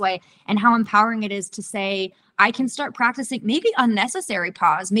in this way, and how empowering it is to say, I can start practicing maybe unnecessary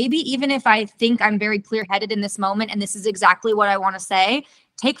pause. Maybe even if I think I'm very clear-headed in this moment and this is exactly what I want to say,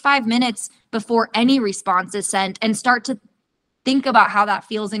 take 5 minutes before any response is sent and start to think about how that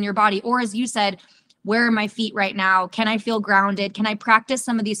feels in your body. Or as you said, where are my feet right now? Can I feel grounded? Can I practice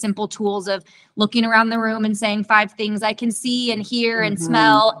some of these simple tools of looking around the room and saying 5 things I can see and hear and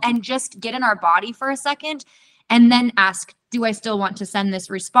smell, and just get in our body for a second and then ask, do I still want to send this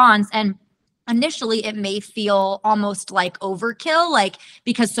response? And initially it may feel almost like overkill, like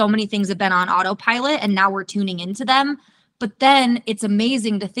because so many things have been on autopilot and now we're tuning into them. But then it's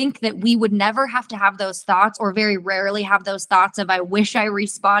amazing to think that we would never have to have those thoughts, or very rarely have those thoughts of, I wish I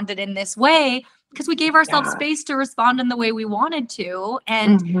responded in this way, because we gave ourselves space to respond in the way we wanted to.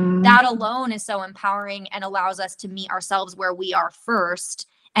 And that alone is so empowering and allows us to meet ourselves where we are first,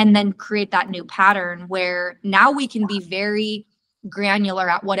 and then create that new pattern where now we can be very granular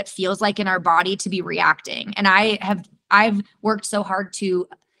at what it feels like in our body to be reacting. And I've worked so hard to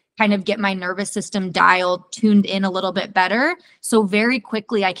kind of get my nervous system dialed, tuned in a little bit better. So very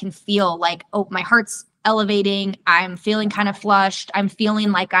quickly I can feel like, oh, my heart's elevating. I'm feeling kind of flushed. I'm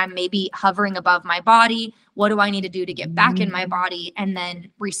feeling like I'm maybe hovering above my body. What do I need to do to get back in my body? And then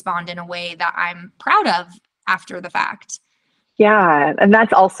respond in a way that I'm proud of after the fact. Yeah. And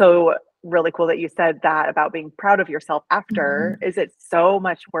that's also really cool that you said that about being proud of yourself after. Is it's so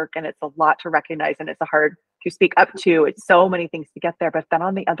much work and it's a lot to recognize, and it's a hard to speak up to. It's so many things to get there. But then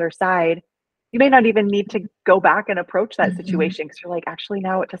on the other side, you may not even need to go back and approach that situation, because you're like, actually,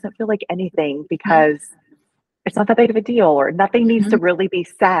 now it doesn't feel like anything, because it's not that big of a deal, or nothing needs to really be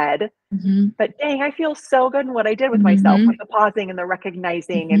said. But dang, I feel so good in what I did with myself, with the pausing and the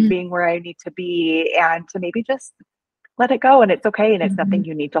recognizing and being where I need to be, and to maybe just let it go, and it's okay, and it's nothing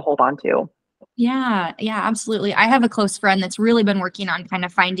you need to hold on to. Yeah, absolutely. I have a close friend that's really been working on kind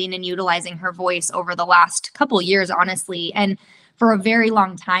of finding and utilizing her voice over the last couple of years, honestly. And for a very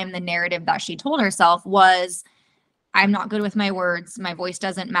long time, the narrative that she told herself was, I'm not good with my words. My voice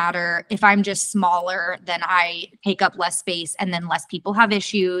doesn't matter. If I'm just smaller, then I take up less space, and then less people have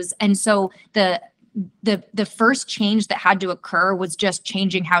issues. And so the first change that had to occur was just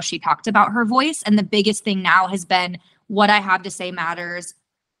changing how she talked about her voice. And the biggest thing now has been, what I have to say matters.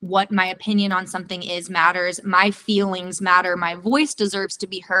 What my opinion on something is matters. My feelings matter. My voice deserves to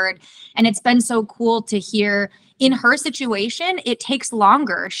be heard. And it's been so cool to hear in her situation, it takes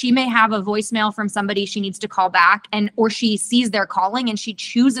longer. She may have a voicemail from somebody she needs to call back, or she sees they're calling and she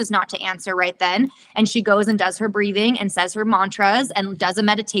chooses not to answer right then. And she goes and does her breathing and says her mantras and does a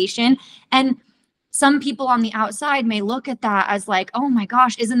meditation. And some people on the outside may look at that as like, oh my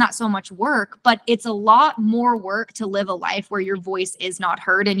gosh, isn't that so much work? But it's a lot more work to live a life where your voice is not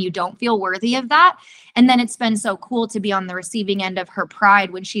heard and you don't feel worthy of that. And then it's been so cool to be on the receiving end of her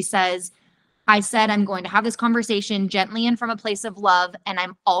pride when she says, I said I'm going to have this conversation gently and from a place of love, and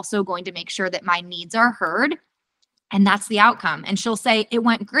I'm also going to make sure that my needs are heard. And that's the outcome. And she'll say, it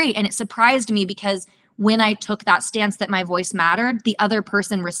went great. And it surprised me, because when I took that stance that my voice mattered, the other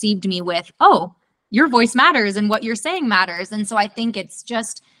person received me with, oh, your voice matters and what you're saying matters. And so I think it's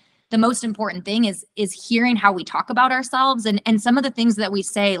just the most important thing is hearing how we talk about ourselves, and some of the things that we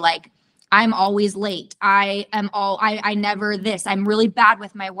say, like, I'm always late. I never this. I'm really bad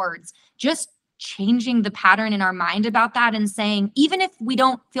with my words. Just changing the pattern in our mind about that, and saying, even if we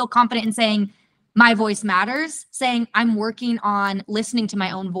don't feel confident in saying my voice matters, saying I'm working on listening to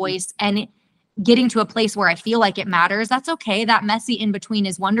my own voice and getting to a place where I feel like it matters. That's okay. That messy in between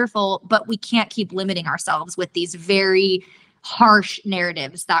is wonderful, but we can't keep limiting ourselves with these very harsh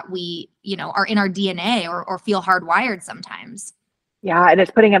narratives that we, are in our DNA or feel hardwired sometimes. Yeah. And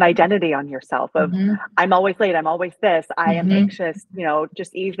it's putting an identity on yourself of, I'm always late. I'm always this. I am anxious,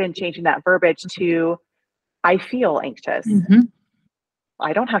 just even changing that verbiage to, I feel anxious.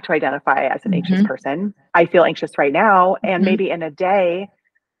 I don't have to identify as an anxious person. I feel anxious right now. And maybe in a day,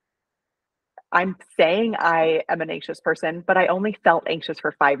 I'm saying I am an anxious person, but I only felt anxious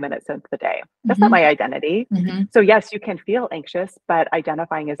for 5 minutes into the day. That's not my identity. So yes, you can feel anxious, but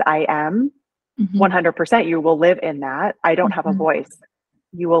identifying as I am, 100%, you will live in that. I don't have a voice.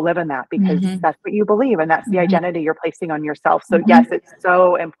 You will live in that because that's what you believe. And that's the identity you're placing on yourself. So yes, it's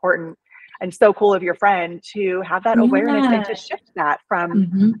so important and so cool of your friend to have that awareness and to shift that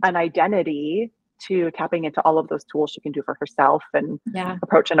from an identity to tapping into all of those tools she can do for herself and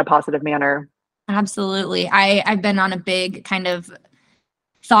approach in a positive manner. Absolutely. I've been on a big kind of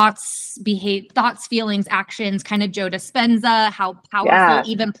thoughts, feelings, actions, kind of Joe Dispenza, how powerful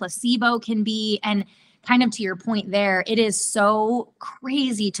even placebo can be. And kind of to your point there, it is so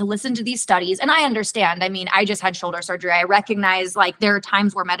crazy to listen to these studies. And I understand, I mean, I just had shoulder surgery. I recognize like there are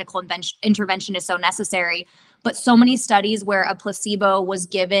times where medical intervention is so necessary, but so many studies where a placebo was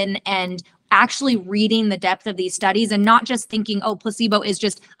given, and actually reading the depth of these studies and not just thinking, oh, placebo is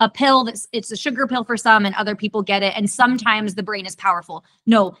just a pill, it's a sugar pill for some and other people get it. And sometimes the brain is powerful.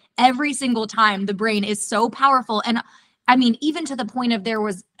 No, every single time the brain is so powerful. And I mean, even to the point of there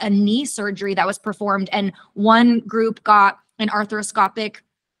was a knee surgery that was performed and one group got an arthroscopic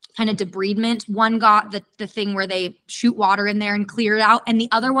kind of debridement. One got the thing where they shoot water in there and clear it out. And the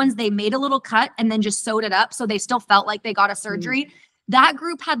other ones, they made a little cut and then just sewed it up. So they still felt like they got a surgery. That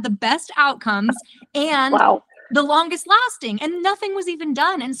group had the best outcomes and the longest lasting, and nothing was even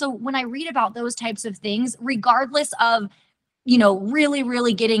done. And so when I read about those types of things, regardless of, you know, really,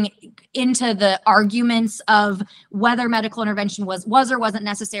 really getting into the arguments of whether medical intervention was or wasn't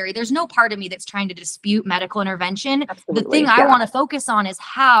necessary, there's no part of me that's trying to dispute medical intervention. Absolutely. The thing I want to focus on is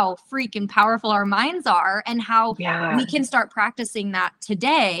how freaking powerful our minds are and how we can start practicing that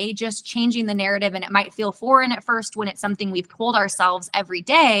today, just changing the narrative. And it might feel foreign at first when it's something we've told ourselves every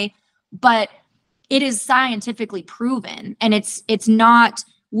day, but it is scientifically proven, and it's not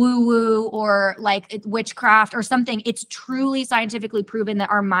woo-woo or like witchcraft or something. It's truly scientifically proven that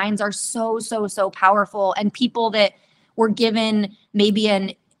our minds are so, so, so powerful. And people that were given maybe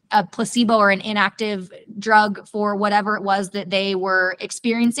a placebo or an inactive drug for whatever it was that they were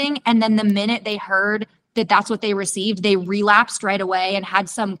experiencing, and then the minute they heard that that's what they received, they relapsed right away and had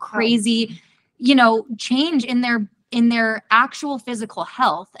some crazy, you know, change in their actual physical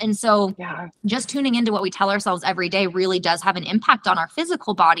health. And so just tuning into what we tell ourselves every day really does have an impact on our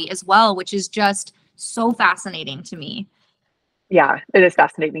physical body as well, which is just so fascinating to me. Yeah, it is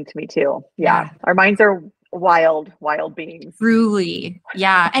fascinating to me too. Yeah. Our minds are wild beings. Truly.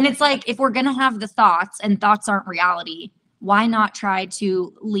 Yeah. And it's like, if we're going to have the thoughts and thoughts aren't reality, why not try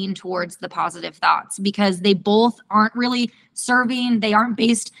to lean towards the positive thoughts? Because they both aren't really serving. They aren't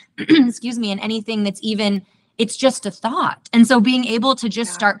based, excuse me, in anything that's even, it's just a thought. And so being able to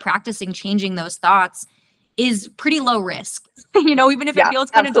just start practicing changing those thoughts is pretty low risk. You know, even if it feels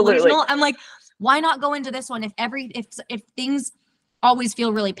kind of delusional, I'm like, why not go into this one? If things always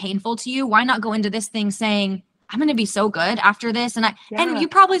feel really painful to you, why not go into this thing saying, I'm going to be so good after this. And and you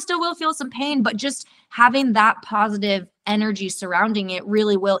probably still will feel some pain, but just having that positive energy surrounding it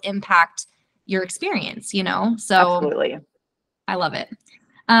really will impact your experience, you know? So absolutely. I love it.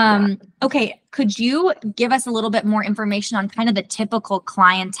 Okay. Could you give us a little bit more information on kind of the typical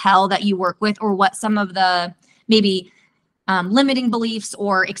clientele that you work with, or what some of the maybe limiting beliefs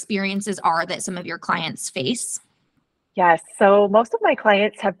or experiences are that some of your clients face? Yes. So most of my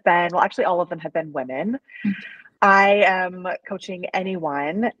clients have been, well, actually all of them have been women. I am coaching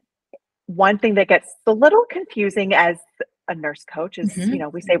anyone. One thing that gets a little confusing as a nurse coach is, you know,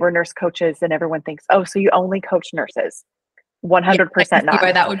 we say we're nurse coaches and everyone thinks, oh, so you only coach nurses. 100% not.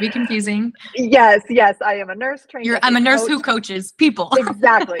 Why that would be confusing. Yes, I am a nurse trained. I'm a nurse who coaches people.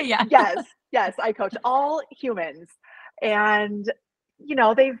 Exactly. Yes, I coach all humans. And, you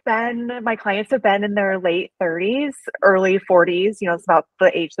know, my clients have been in their late 30s, early 40s, you know, it's about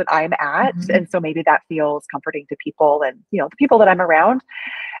the age that I'm at. And so maybe that feels comforting to people and, you know, the people that I'm around.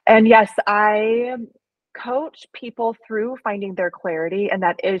 And yes, I coach people through finding their clarity, and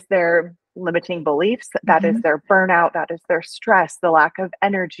that is their limiting beliefs, that is their burnout, that is their stress, the lack of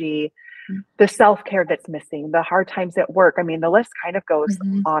energy, the self-care that's missing, the hard times at work. I mean, the list kind of goes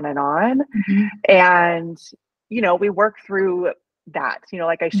on and on. And, you know, we work through that, you know,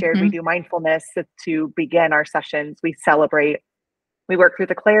 like I shared, we do mindfulness to begin our sessions. We celebrate, we work through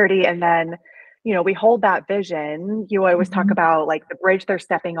the clarity, and then, you know, we hold that vision. You always talk about like the bridge they're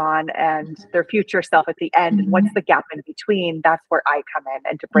stepping on and their future self at the end. And what's the gap in between? That's where I come in,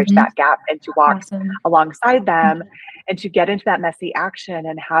 and to bridge that gap and to walk alongside them and to get into that messy action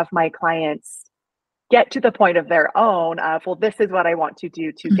and have my clients get to the point of their own of, well, this is what I want to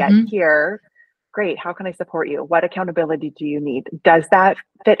do to get here. Great. How can I support you? What accountability do you need? Does that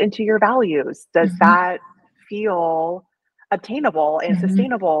fit into your values? Does that feel obtainable and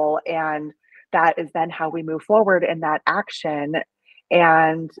sustainable? And that is then how we move forward in that action.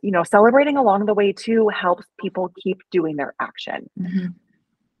 And, you know, celebrating along the way too helps people keep doing their action.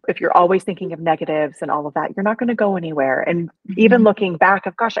 If you're always thinking of negatives and all of that, you're not going to go anywhere. And even looking back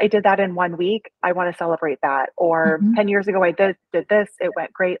of, gosh, I did that in 1 week, I want to celebrate that. Or 10 years ago, I did this, it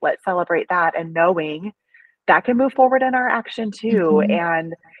went great, let's celebrate that. And knowing that can move forward in our action too.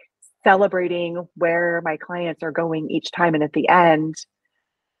 And celebrating where my clients are going each time. And at the end,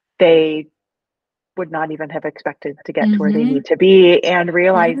 they would not even have expected to get to where they Mm-hmm. need to be, and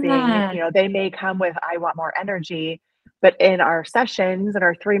realizing, Yeah. they may come with, I want more energy, but in our sessions and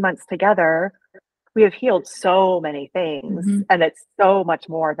our 3 months together, we have healed so many things, Mm-hmm. and it's so much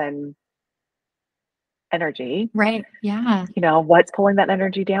more than energy. Right. Yeah. What's pulling that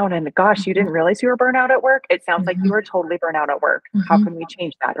energy down? And gosh, you Mm-hmm. didn't realize you were burnt out at work. It sounds like you Mm-hmm. were totally burnt out at work. How Mm-hmm. can we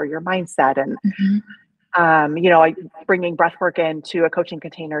change that? Or your mindset? And Mm-hmm. bringing breath work into a coaching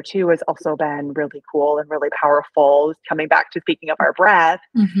container too has also been really cool and really powerful. Coming back to speaking of our breath,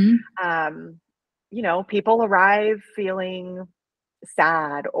 Mm-hmm. um, people arrive feeling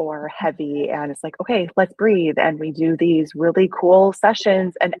sad or heavy, and it's like, okay, let's breathe. And we do these really cool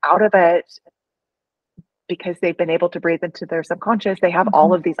sessions, and out of it, because they've been able to breathe into their subconscious, they have all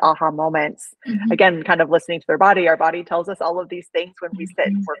Mm-hmm. of these aha moments. Mm-hmm. Again, kind of listening to their body. Our body tells us all of these things when we sit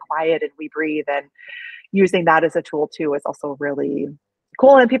and Mm-hmm. we're quiet and we breathe. And using that as a tool too is also really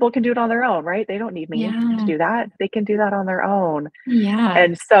cool. And people can do it on their own, right? They don't need me to Yeah. do that. They can do that on their own. Yeah.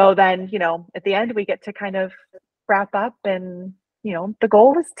 And so then, at the end, we get to kind of wrap up, and, the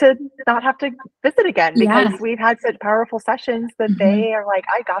goal is to not have to visit again, because Yeah. we've had such powerful sessions that Mm-hmm. they are like,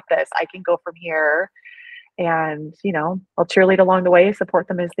 I got this. I can go from here. And, I'll cheerlead along the way, support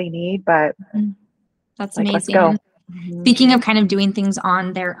them as they need, but That's like, let's amazing. go. And speaking of kind of doing things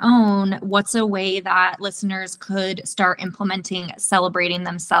on their own, what's a way that listeners could start implementing celebrating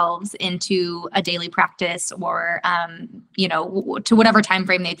themselves into a daily practice, or, to whatever time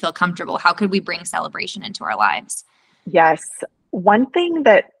frame they feel comfortable? How could we bring celebration into our lives? Yes. One thing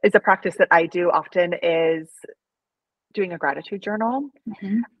that is a practice that I do often is doing a gratitude journal.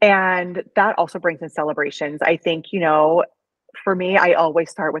 Mm-hmm. And that also brings in celebrations. I think, for me, I always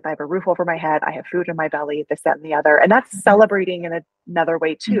start with, I have a roof over my head, I have food in my belly, this, that, and the other. And that's celebrating in another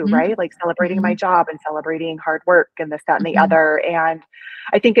way too, Mm-hmm. right? Like celebrating my job and celebrating hard work and this, that, and the Mm-hmm. other. And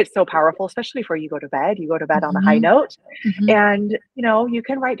I think it's so powerful, especially before you go to bed. You go to bed on a high Mm-hmm. note, Mm-hmm. and, you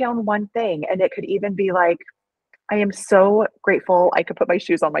can write down one thing, and it could even be like, I am so grateful I could put my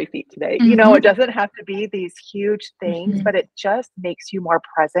shoes on my feet today. Mm-hmm. It doesn't have to be these huge things, Mm-hmm. but it just makes you more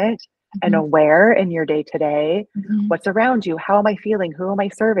present and Mm-hmm. aware in your day to day. Mm-hmm. What's around you? How am I feeling? Who am I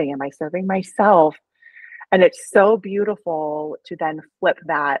serving? Am I serving myself? And it's so beautiful to then flip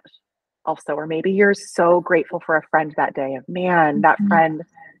that also. Or maybe you're so grateful for a friend that day, of, man, that Mm-hmm. friend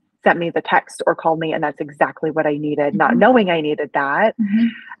sent me the text or called me, and that's exactly what I needed, not Mm-hmm. knowing I needed that. Mm-hmm.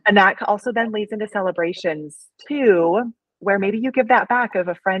 And that also then leads into celebrations too, where maybe you give that back, of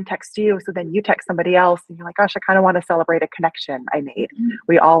a friend texts you, so then you text somebody else and you're like, gosh, I kind of want to celebrate a connection I made. Mm-hmm.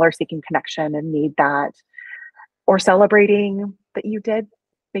 We all are seeking connection and need that. Or celebrating that you did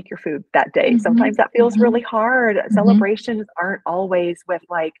make your food that day. Sometimes that feels Mm-hmm. really hard. Mm-hmm. Celebrations aren't always with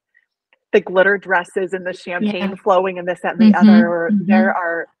like the glitter dresses and the Yeah. champagne flowing and this, that, and the Mm-hmm. other. Mm-hmm. There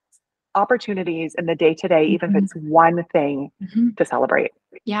are opportunities in the day to day, even if it's one thing, Mm-hmm. to celebrate.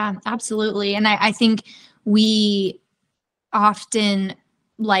 Yeah, absolutely. And I think we often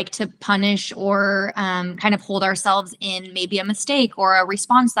like to punish or kind of hold ourselves in maybe a mistake or a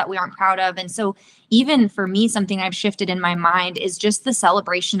response that we aren't proud of. And so even for me, something I've shifted in my mind is just the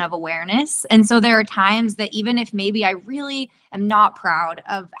celebration of awareness. And so there are times that even if maybe I really am not proud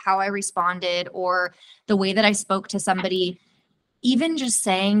of how I responded or the way that I spoke to somebody, even just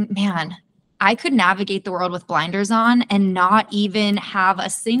saying, man, I could navigate the world with blinders on and not even have a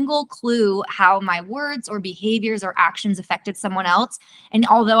single clue how my words or behaviors or actions affected someone else. And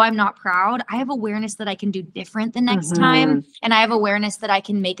although I'm not proud, I have awareness that I can do different the next time. And I have awareness that I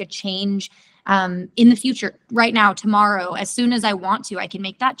can make a change in the future, right now, tomorrow, as soon as I want to, I can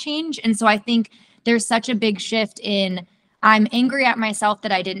make that change. And so I think there's such a big shift in, I'm angry at myself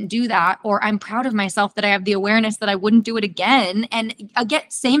that I didn't do that, or I'm proud of myself that I have the awareness that I wouldn't do it again. And again,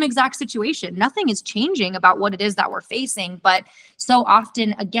 same exact situation. Nothing is changing about what it is that we're facing. But so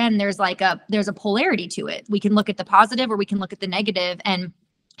often, again, there's a polarity to it. We can look at the positive or we can look at the negative. And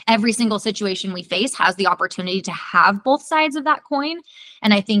every single situation we face has the opportunity to have both sides of that coin.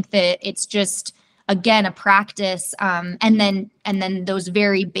 And I think that it's just, again, a practice, and then those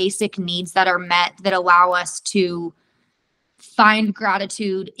very basic needs that are met that allow us to find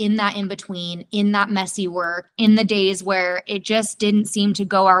gratitude in that in between, in that messy work, in the days where it just didn't seem to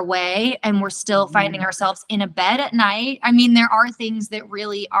go our way and we're still finding ourselves in a bed at night. I mean, there are things that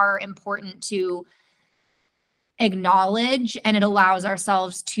really are important to acknowledge, and it allows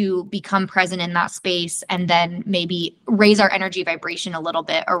ourselves to become present in that space and then maybe raise our energy vibration a little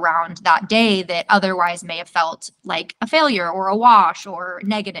bit around that day that otherwise may have felt like a failure or a wash or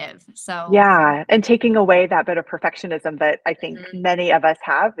negative. So Yeah, and taking away that bit of perfectionism that I think many of us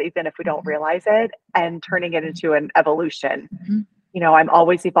have, even if we don't realize it, and turning it into an evolution. I'm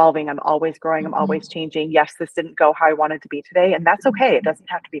always evolving, I'm always growing, I'm always changing. Yes, this didn't go how I wanted to be today, and that's okay. It doesn't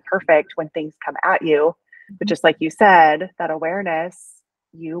have to be perfect when things come at you. But just like you said, that awareness,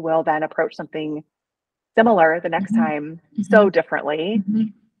 you will then approach something similar the next time so differently,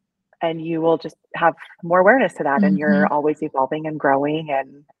 and you will just have more awareness to that, and you're always evolving and growing,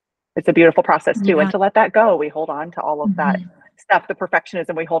 and it's a beautiful process too. And to let that go, we hold on to all of that stuff, the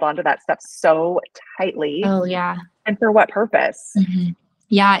perfectionism, we hold on to that stuff so tightly. Oh yeah. And for what purpose?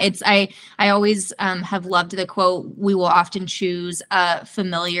 Yeah, I always have loved the quote, we will often choose a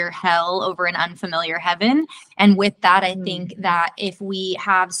familiar hell over an unfamiliar heaven. And with that, I think that if we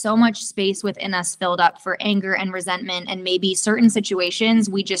have so much space within us filled up for anger and resentment, and maybe certain situations,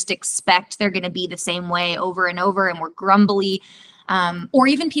 we just expect they're going to be the same way over and over, and we're grumbly. Or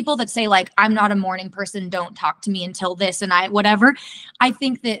even people that say like, I'm not a morning person, don't talk to me until this and whatever. I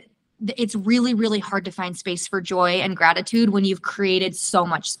think that it's really, really hard to find space for joy and gratitude when you've created so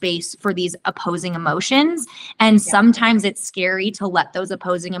much space for these opposing emotions. And sometimes it's scary to let those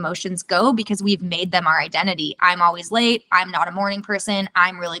opposing emotions go because we've made them our identity. I'm always late. I'm not a morning person.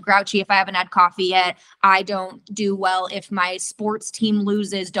 I'm really grouchy if I haven't had coffee yet. I don't do well if my sports team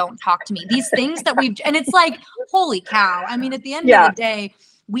loses. Don't talk to me. These things that and it's like, holy cow. I mean, at the end of the day,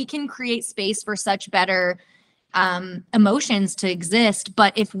 we can create space for such better emotions to exist.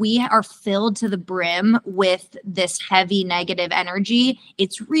 But if we are filled to the brim with this heavy negative energy,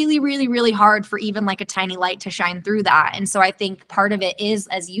 it's really, really, really hard for even like a tiny light to shine through that. And so I think part of it is,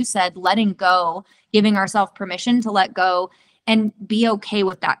 as you said, letting go, giving ourselves permission to let go and be okay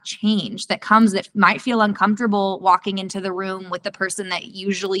with that change that comes, that might feel uncomfortable walking into the room with the person that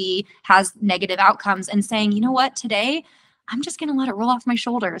usually has negative outcomes, and saying, you know what, today I'm just going to let it roll off my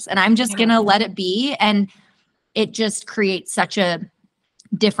shoulders and I'm just going to let it be. And it just creates such a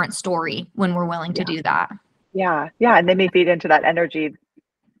different story when we're willing to do that. Yeah. And they may feed into that energy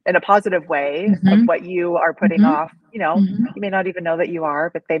in a positive way of what you are putting off. You may not even know that you are,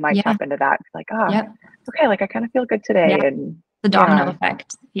 but they might tap into that. Like, it's okay. Like, I kind of feel good today. And the domino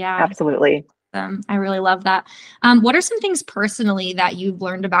effect. Yeah, absolutely. I really love that. What are some things personally that you've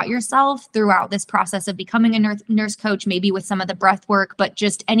learned about yourself throughout this process of becoming a nurse coach, maybe with some of the breath work, but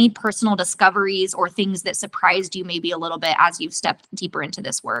just any personal discoveries or things that surprised you maybe a little bit as you've stepped deeper into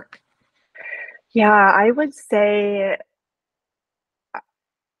this work? Yeah, I would say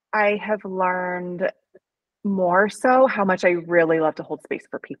I have learned more so how much I really love to hold space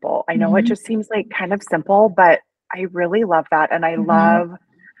for people. I know it just seems like kind of simple, but I really love that. And I love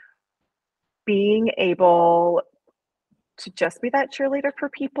being able to just be that cheerleader for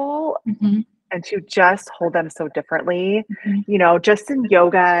people and to just hold them so differently. Just in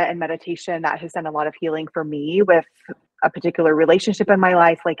yoga and meditation, that has done a lot of healing for me with a particular relationship in my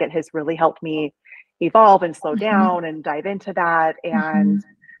life. Like, it has really helped me evolve and slow down and dive into that. And,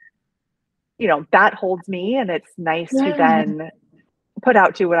 that holds me, and it's nice to then put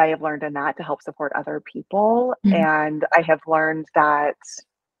out to what I have learned in that to help support other people. And I have learned that,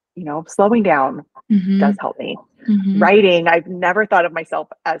 slowing down does help me. Writing, I've never thought of myself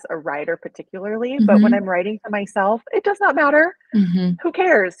as a writer particularly, but when I'm writing to myself, it does not matter. Who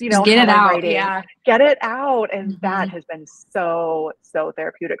cares? Just get it out. Get it out. And that has been so, so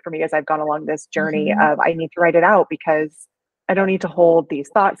therapeutic for me as I've gone along this journey of, I need to write it out because I don't need to hold these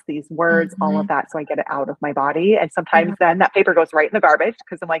thoughts, these words, all of that. So I get it out of my body. And sometimes then that paper goes right in the garbage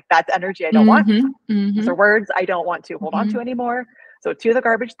because I'm like, that's energy I don't want. Those are words I don't want to hold on to anymore. So to the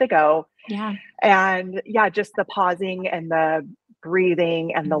garbage they go. And just the pausing and the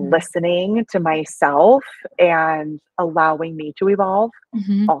breathing and the listening to myself and allowing me to evolve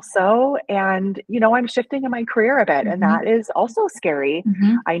also. And, I'm shifting in my career a bit, and that is also scary.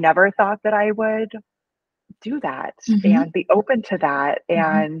 I never thought that I would do that and be open to that.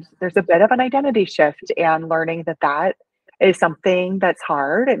 And there's a bit of an identity shift, and learning that is something that's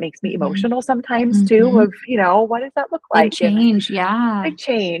hard. It makes me emotional sometimes too, of, what does that look like? Big change. Big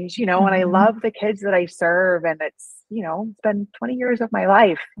change, and I love the kids that I serve, and it's, it's been 20 years of my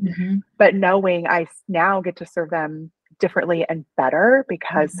life, but knowing I now get to serve them differently and better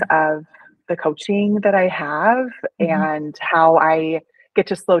because of the coaching that I have and how I get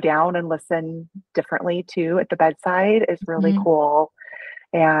to slow down and listen differently too at the bedside is really cool.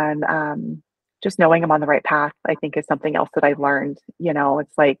 And just knowing I'm on the right path, I think, is something else that I've learned.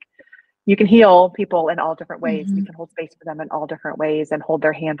 It's like, you can heal people in all different ways. You can hold space for them in all different ways and hold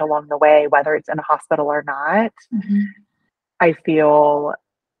their hand along the way, whether it's in a hospital or not. I feel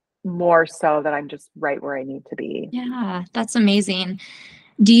more so that I'm just right where I need to be. Yeah, that's amazing.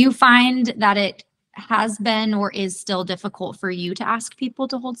 Do you find that it has been or is still difficult for you to ask people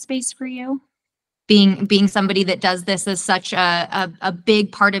to hold space for you? being somebody that does this as such a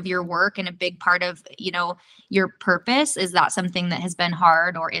big part of your work and a big part of, your purpose? Is that something that has been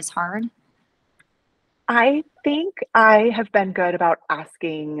hard or is hard? I think I have been good about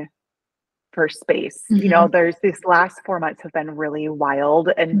asking for space. Mm-hmm. There's these last 4 months have been really wild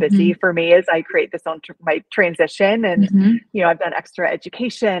and Mm-hmm. busy for me as I create this my transition. And, Mm-hmm. I've done extra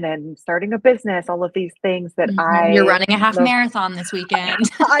education and starting a business, all of these things that Mm-hmm. You're I running a half kind of, marathon this weekend.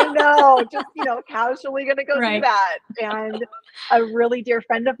 I know, just, casually going to go do Right. that. And a really dear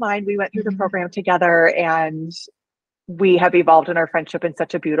friend of mine, we went through the Mm-hmm. program together, and we have evolved in our friendship in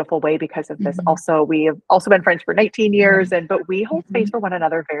such a beautiful way because of this. Mm-hmm. Also, we have also been friends for 19 years, Right. but we hold space Mm-hmm. for one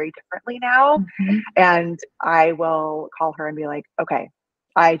another very differently now. Mm-hmm. And I will call her and be like, okay,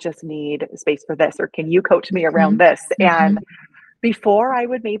 I just need space for this, or can you coach me around this? Mm-hmm. And before, I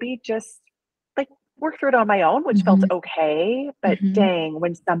would maybe just like work through it on my own, which felt Mm-hmm. okay. But Mm-hmm. dang,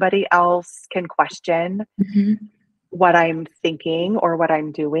 when somebody else can question Mm-hmm. what I'm thinking or what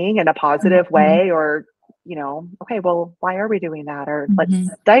I'm doing in a positive Mm-hmm. way, or, okay, well, why are we doing that? Or let's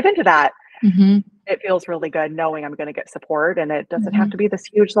Mm-hmm. dive into that. Mm-hmm. It feels really good knowing I'm going to get support, and it doesn't have Mm-hmm. to be this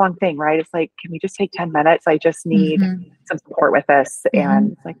huge long thing, right? It's like, can we just take 10 minutes? I just need Mm-hmm. some support with this. Mm-hmm.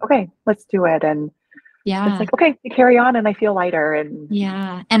 And it's like, okay, let's do it. And it's Yeah. like, okay, you carry on, and I feel lighter. And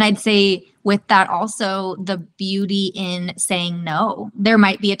Yeah. And I'd say with that also the beauty in saying no. There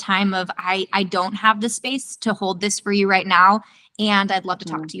might be a time of I don't have the space to hold this for you right now. And I'd love to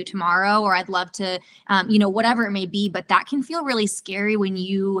talk to you tomorrow, or I'd love to, whatever it may be. But that can feel really scary when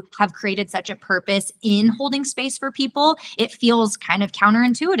you have created such a purpose in holding space for people. It feels kind of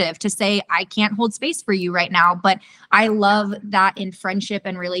counterintuitive to say, I can't hold space for you right now. But I love that in friendship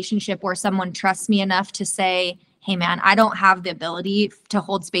and relationship where someone trusts me enough to say, hey man, I don't have the ability to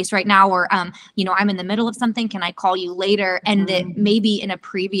hold space right now, or I'm in the middle of something, can I call you later? And that maybe in a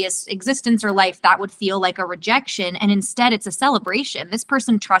previous existence or life that would feel like a rejection, and instead it's a celebration. This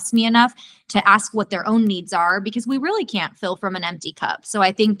person trusts me enough to ask what their own needs are, because we really can't fill from an empty cup. So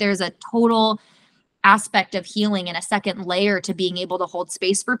I think there's a total aspect of healing and a second layer to being able to hold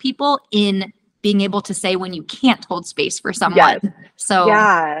space for people, in being able to say when you can't hold space for someone. yes, So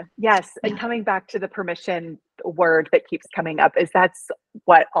yeah, yes. yeah. And coming back to the permission word that keeps coming up, is that's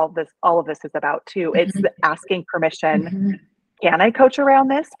what all of this is about too. It's Mhm. the asking permission. Mhm. Can I coach around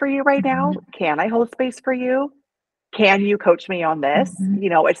this for you right now? Mhm. Can I hold space for you? Can you coach me on this?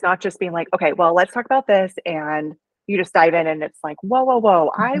 Mhm. It's not just being like, okay, well, let's talk about this. And you just dive in, and it's like, whoa, whoa,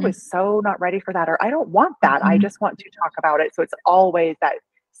 whoa, I Mhm. was so not ready for that. Or I don't want that. I Mhm. just want to talk about it. So it's always that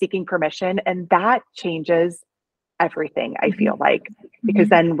seeking permission. And that changes everything, I feel Mhm. like, because Mhm.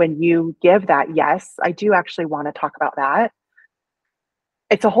 then when you give that, yes, I do actually want to talk about that,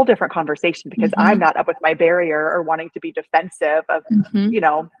 it's a whole different conversation, because I'm Mhm. not up with my barrier or wanting to be defensive of,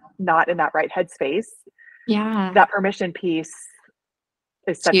 Mhm. not in that right headspace. Yeah. That permission piece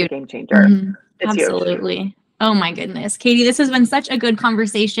is It's such a huge. game changer. Mhm. It's huge. Absolutely. Oh my goodness. Katie, this has been such a good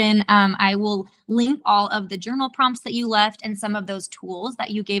conversation. I will link all of the journal prompts that you left and some of those tools that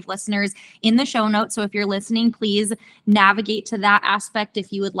you gave listeners in the show notes. So if you're listening, please navigate to that aspect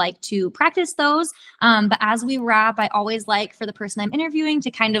if you would like to practice those. But as we wrap, I always like for the person I'm interviewing to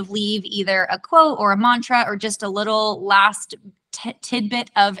kind of leave either a quote or a mantra or just a little last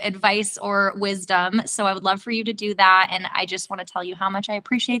tidbit of advice or wisdom. So I would love for you to do that. And I just want to tell you how much I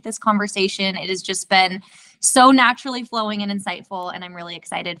appreciate this conversation. It has just been so naturally flowing and insightful. And I'm really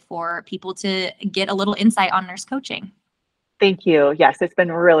excited for people to get a little insight on nurse coaching. Thank you. Yes, it's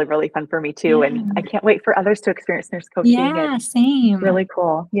been really, really fun for me too. Yeah. And I can't wait for others to experience nurse coaching. Yeah, It's same. really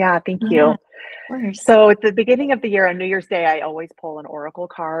cool. Yeah, thank Yeah, you. of course. So at the beginning of the year, on New Year's Day, I always pull an oracle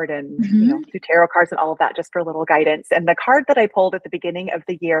card and, Mhm. do tarot cards and all of that just for a little guidance. And the card that I pulled at the beginning of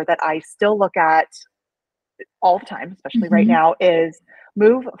the year that I still look at all the time, especially right Mhm. now, is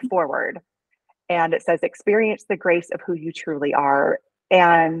move forward. And it says, experience the grace of who you truly are.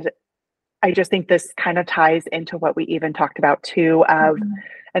 And I just think this kind of ties into what we even talked about too, of Mhm.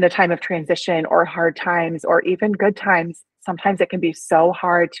 in a time of transition or hard times or even good times, sometimes it can be so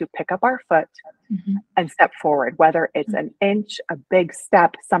hard to pick up our foot Mhm. and step forward, whether it's an inch, a big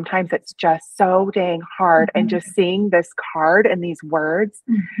step. Sometimes it's just so dang hard. And Mhm. just seeing this card and these words,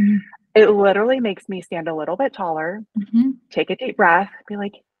 Mhm. it literally makes me stand a little bit taller, Mhm. take a deep breath, be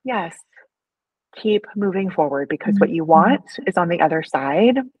like, yes, keep moving forward, because what you Mhm. want is on the other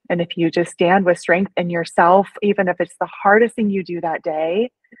side. And if you just stand with strength in yourself, even if it's the hardest thing you do that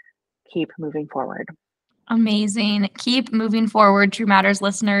day, keep moving forward. Amazing. Keep moving forward, True Matters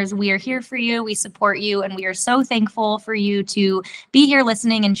listeners. We are here for you. We support you, and we are so thankful for you to be here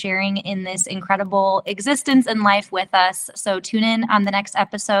listening and sharing in this incredible existence and life with us. So tune in on the next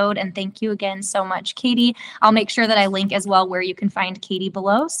episode, and thank you again so much, Katie. I'll make sure that I link as well where you can find Katie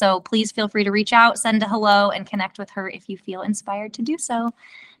below. So please feel free to reach out, send a hello, and connect with her if you feel inspired to do so.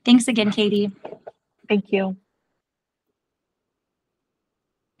 Thanks again, Katie. Thank you.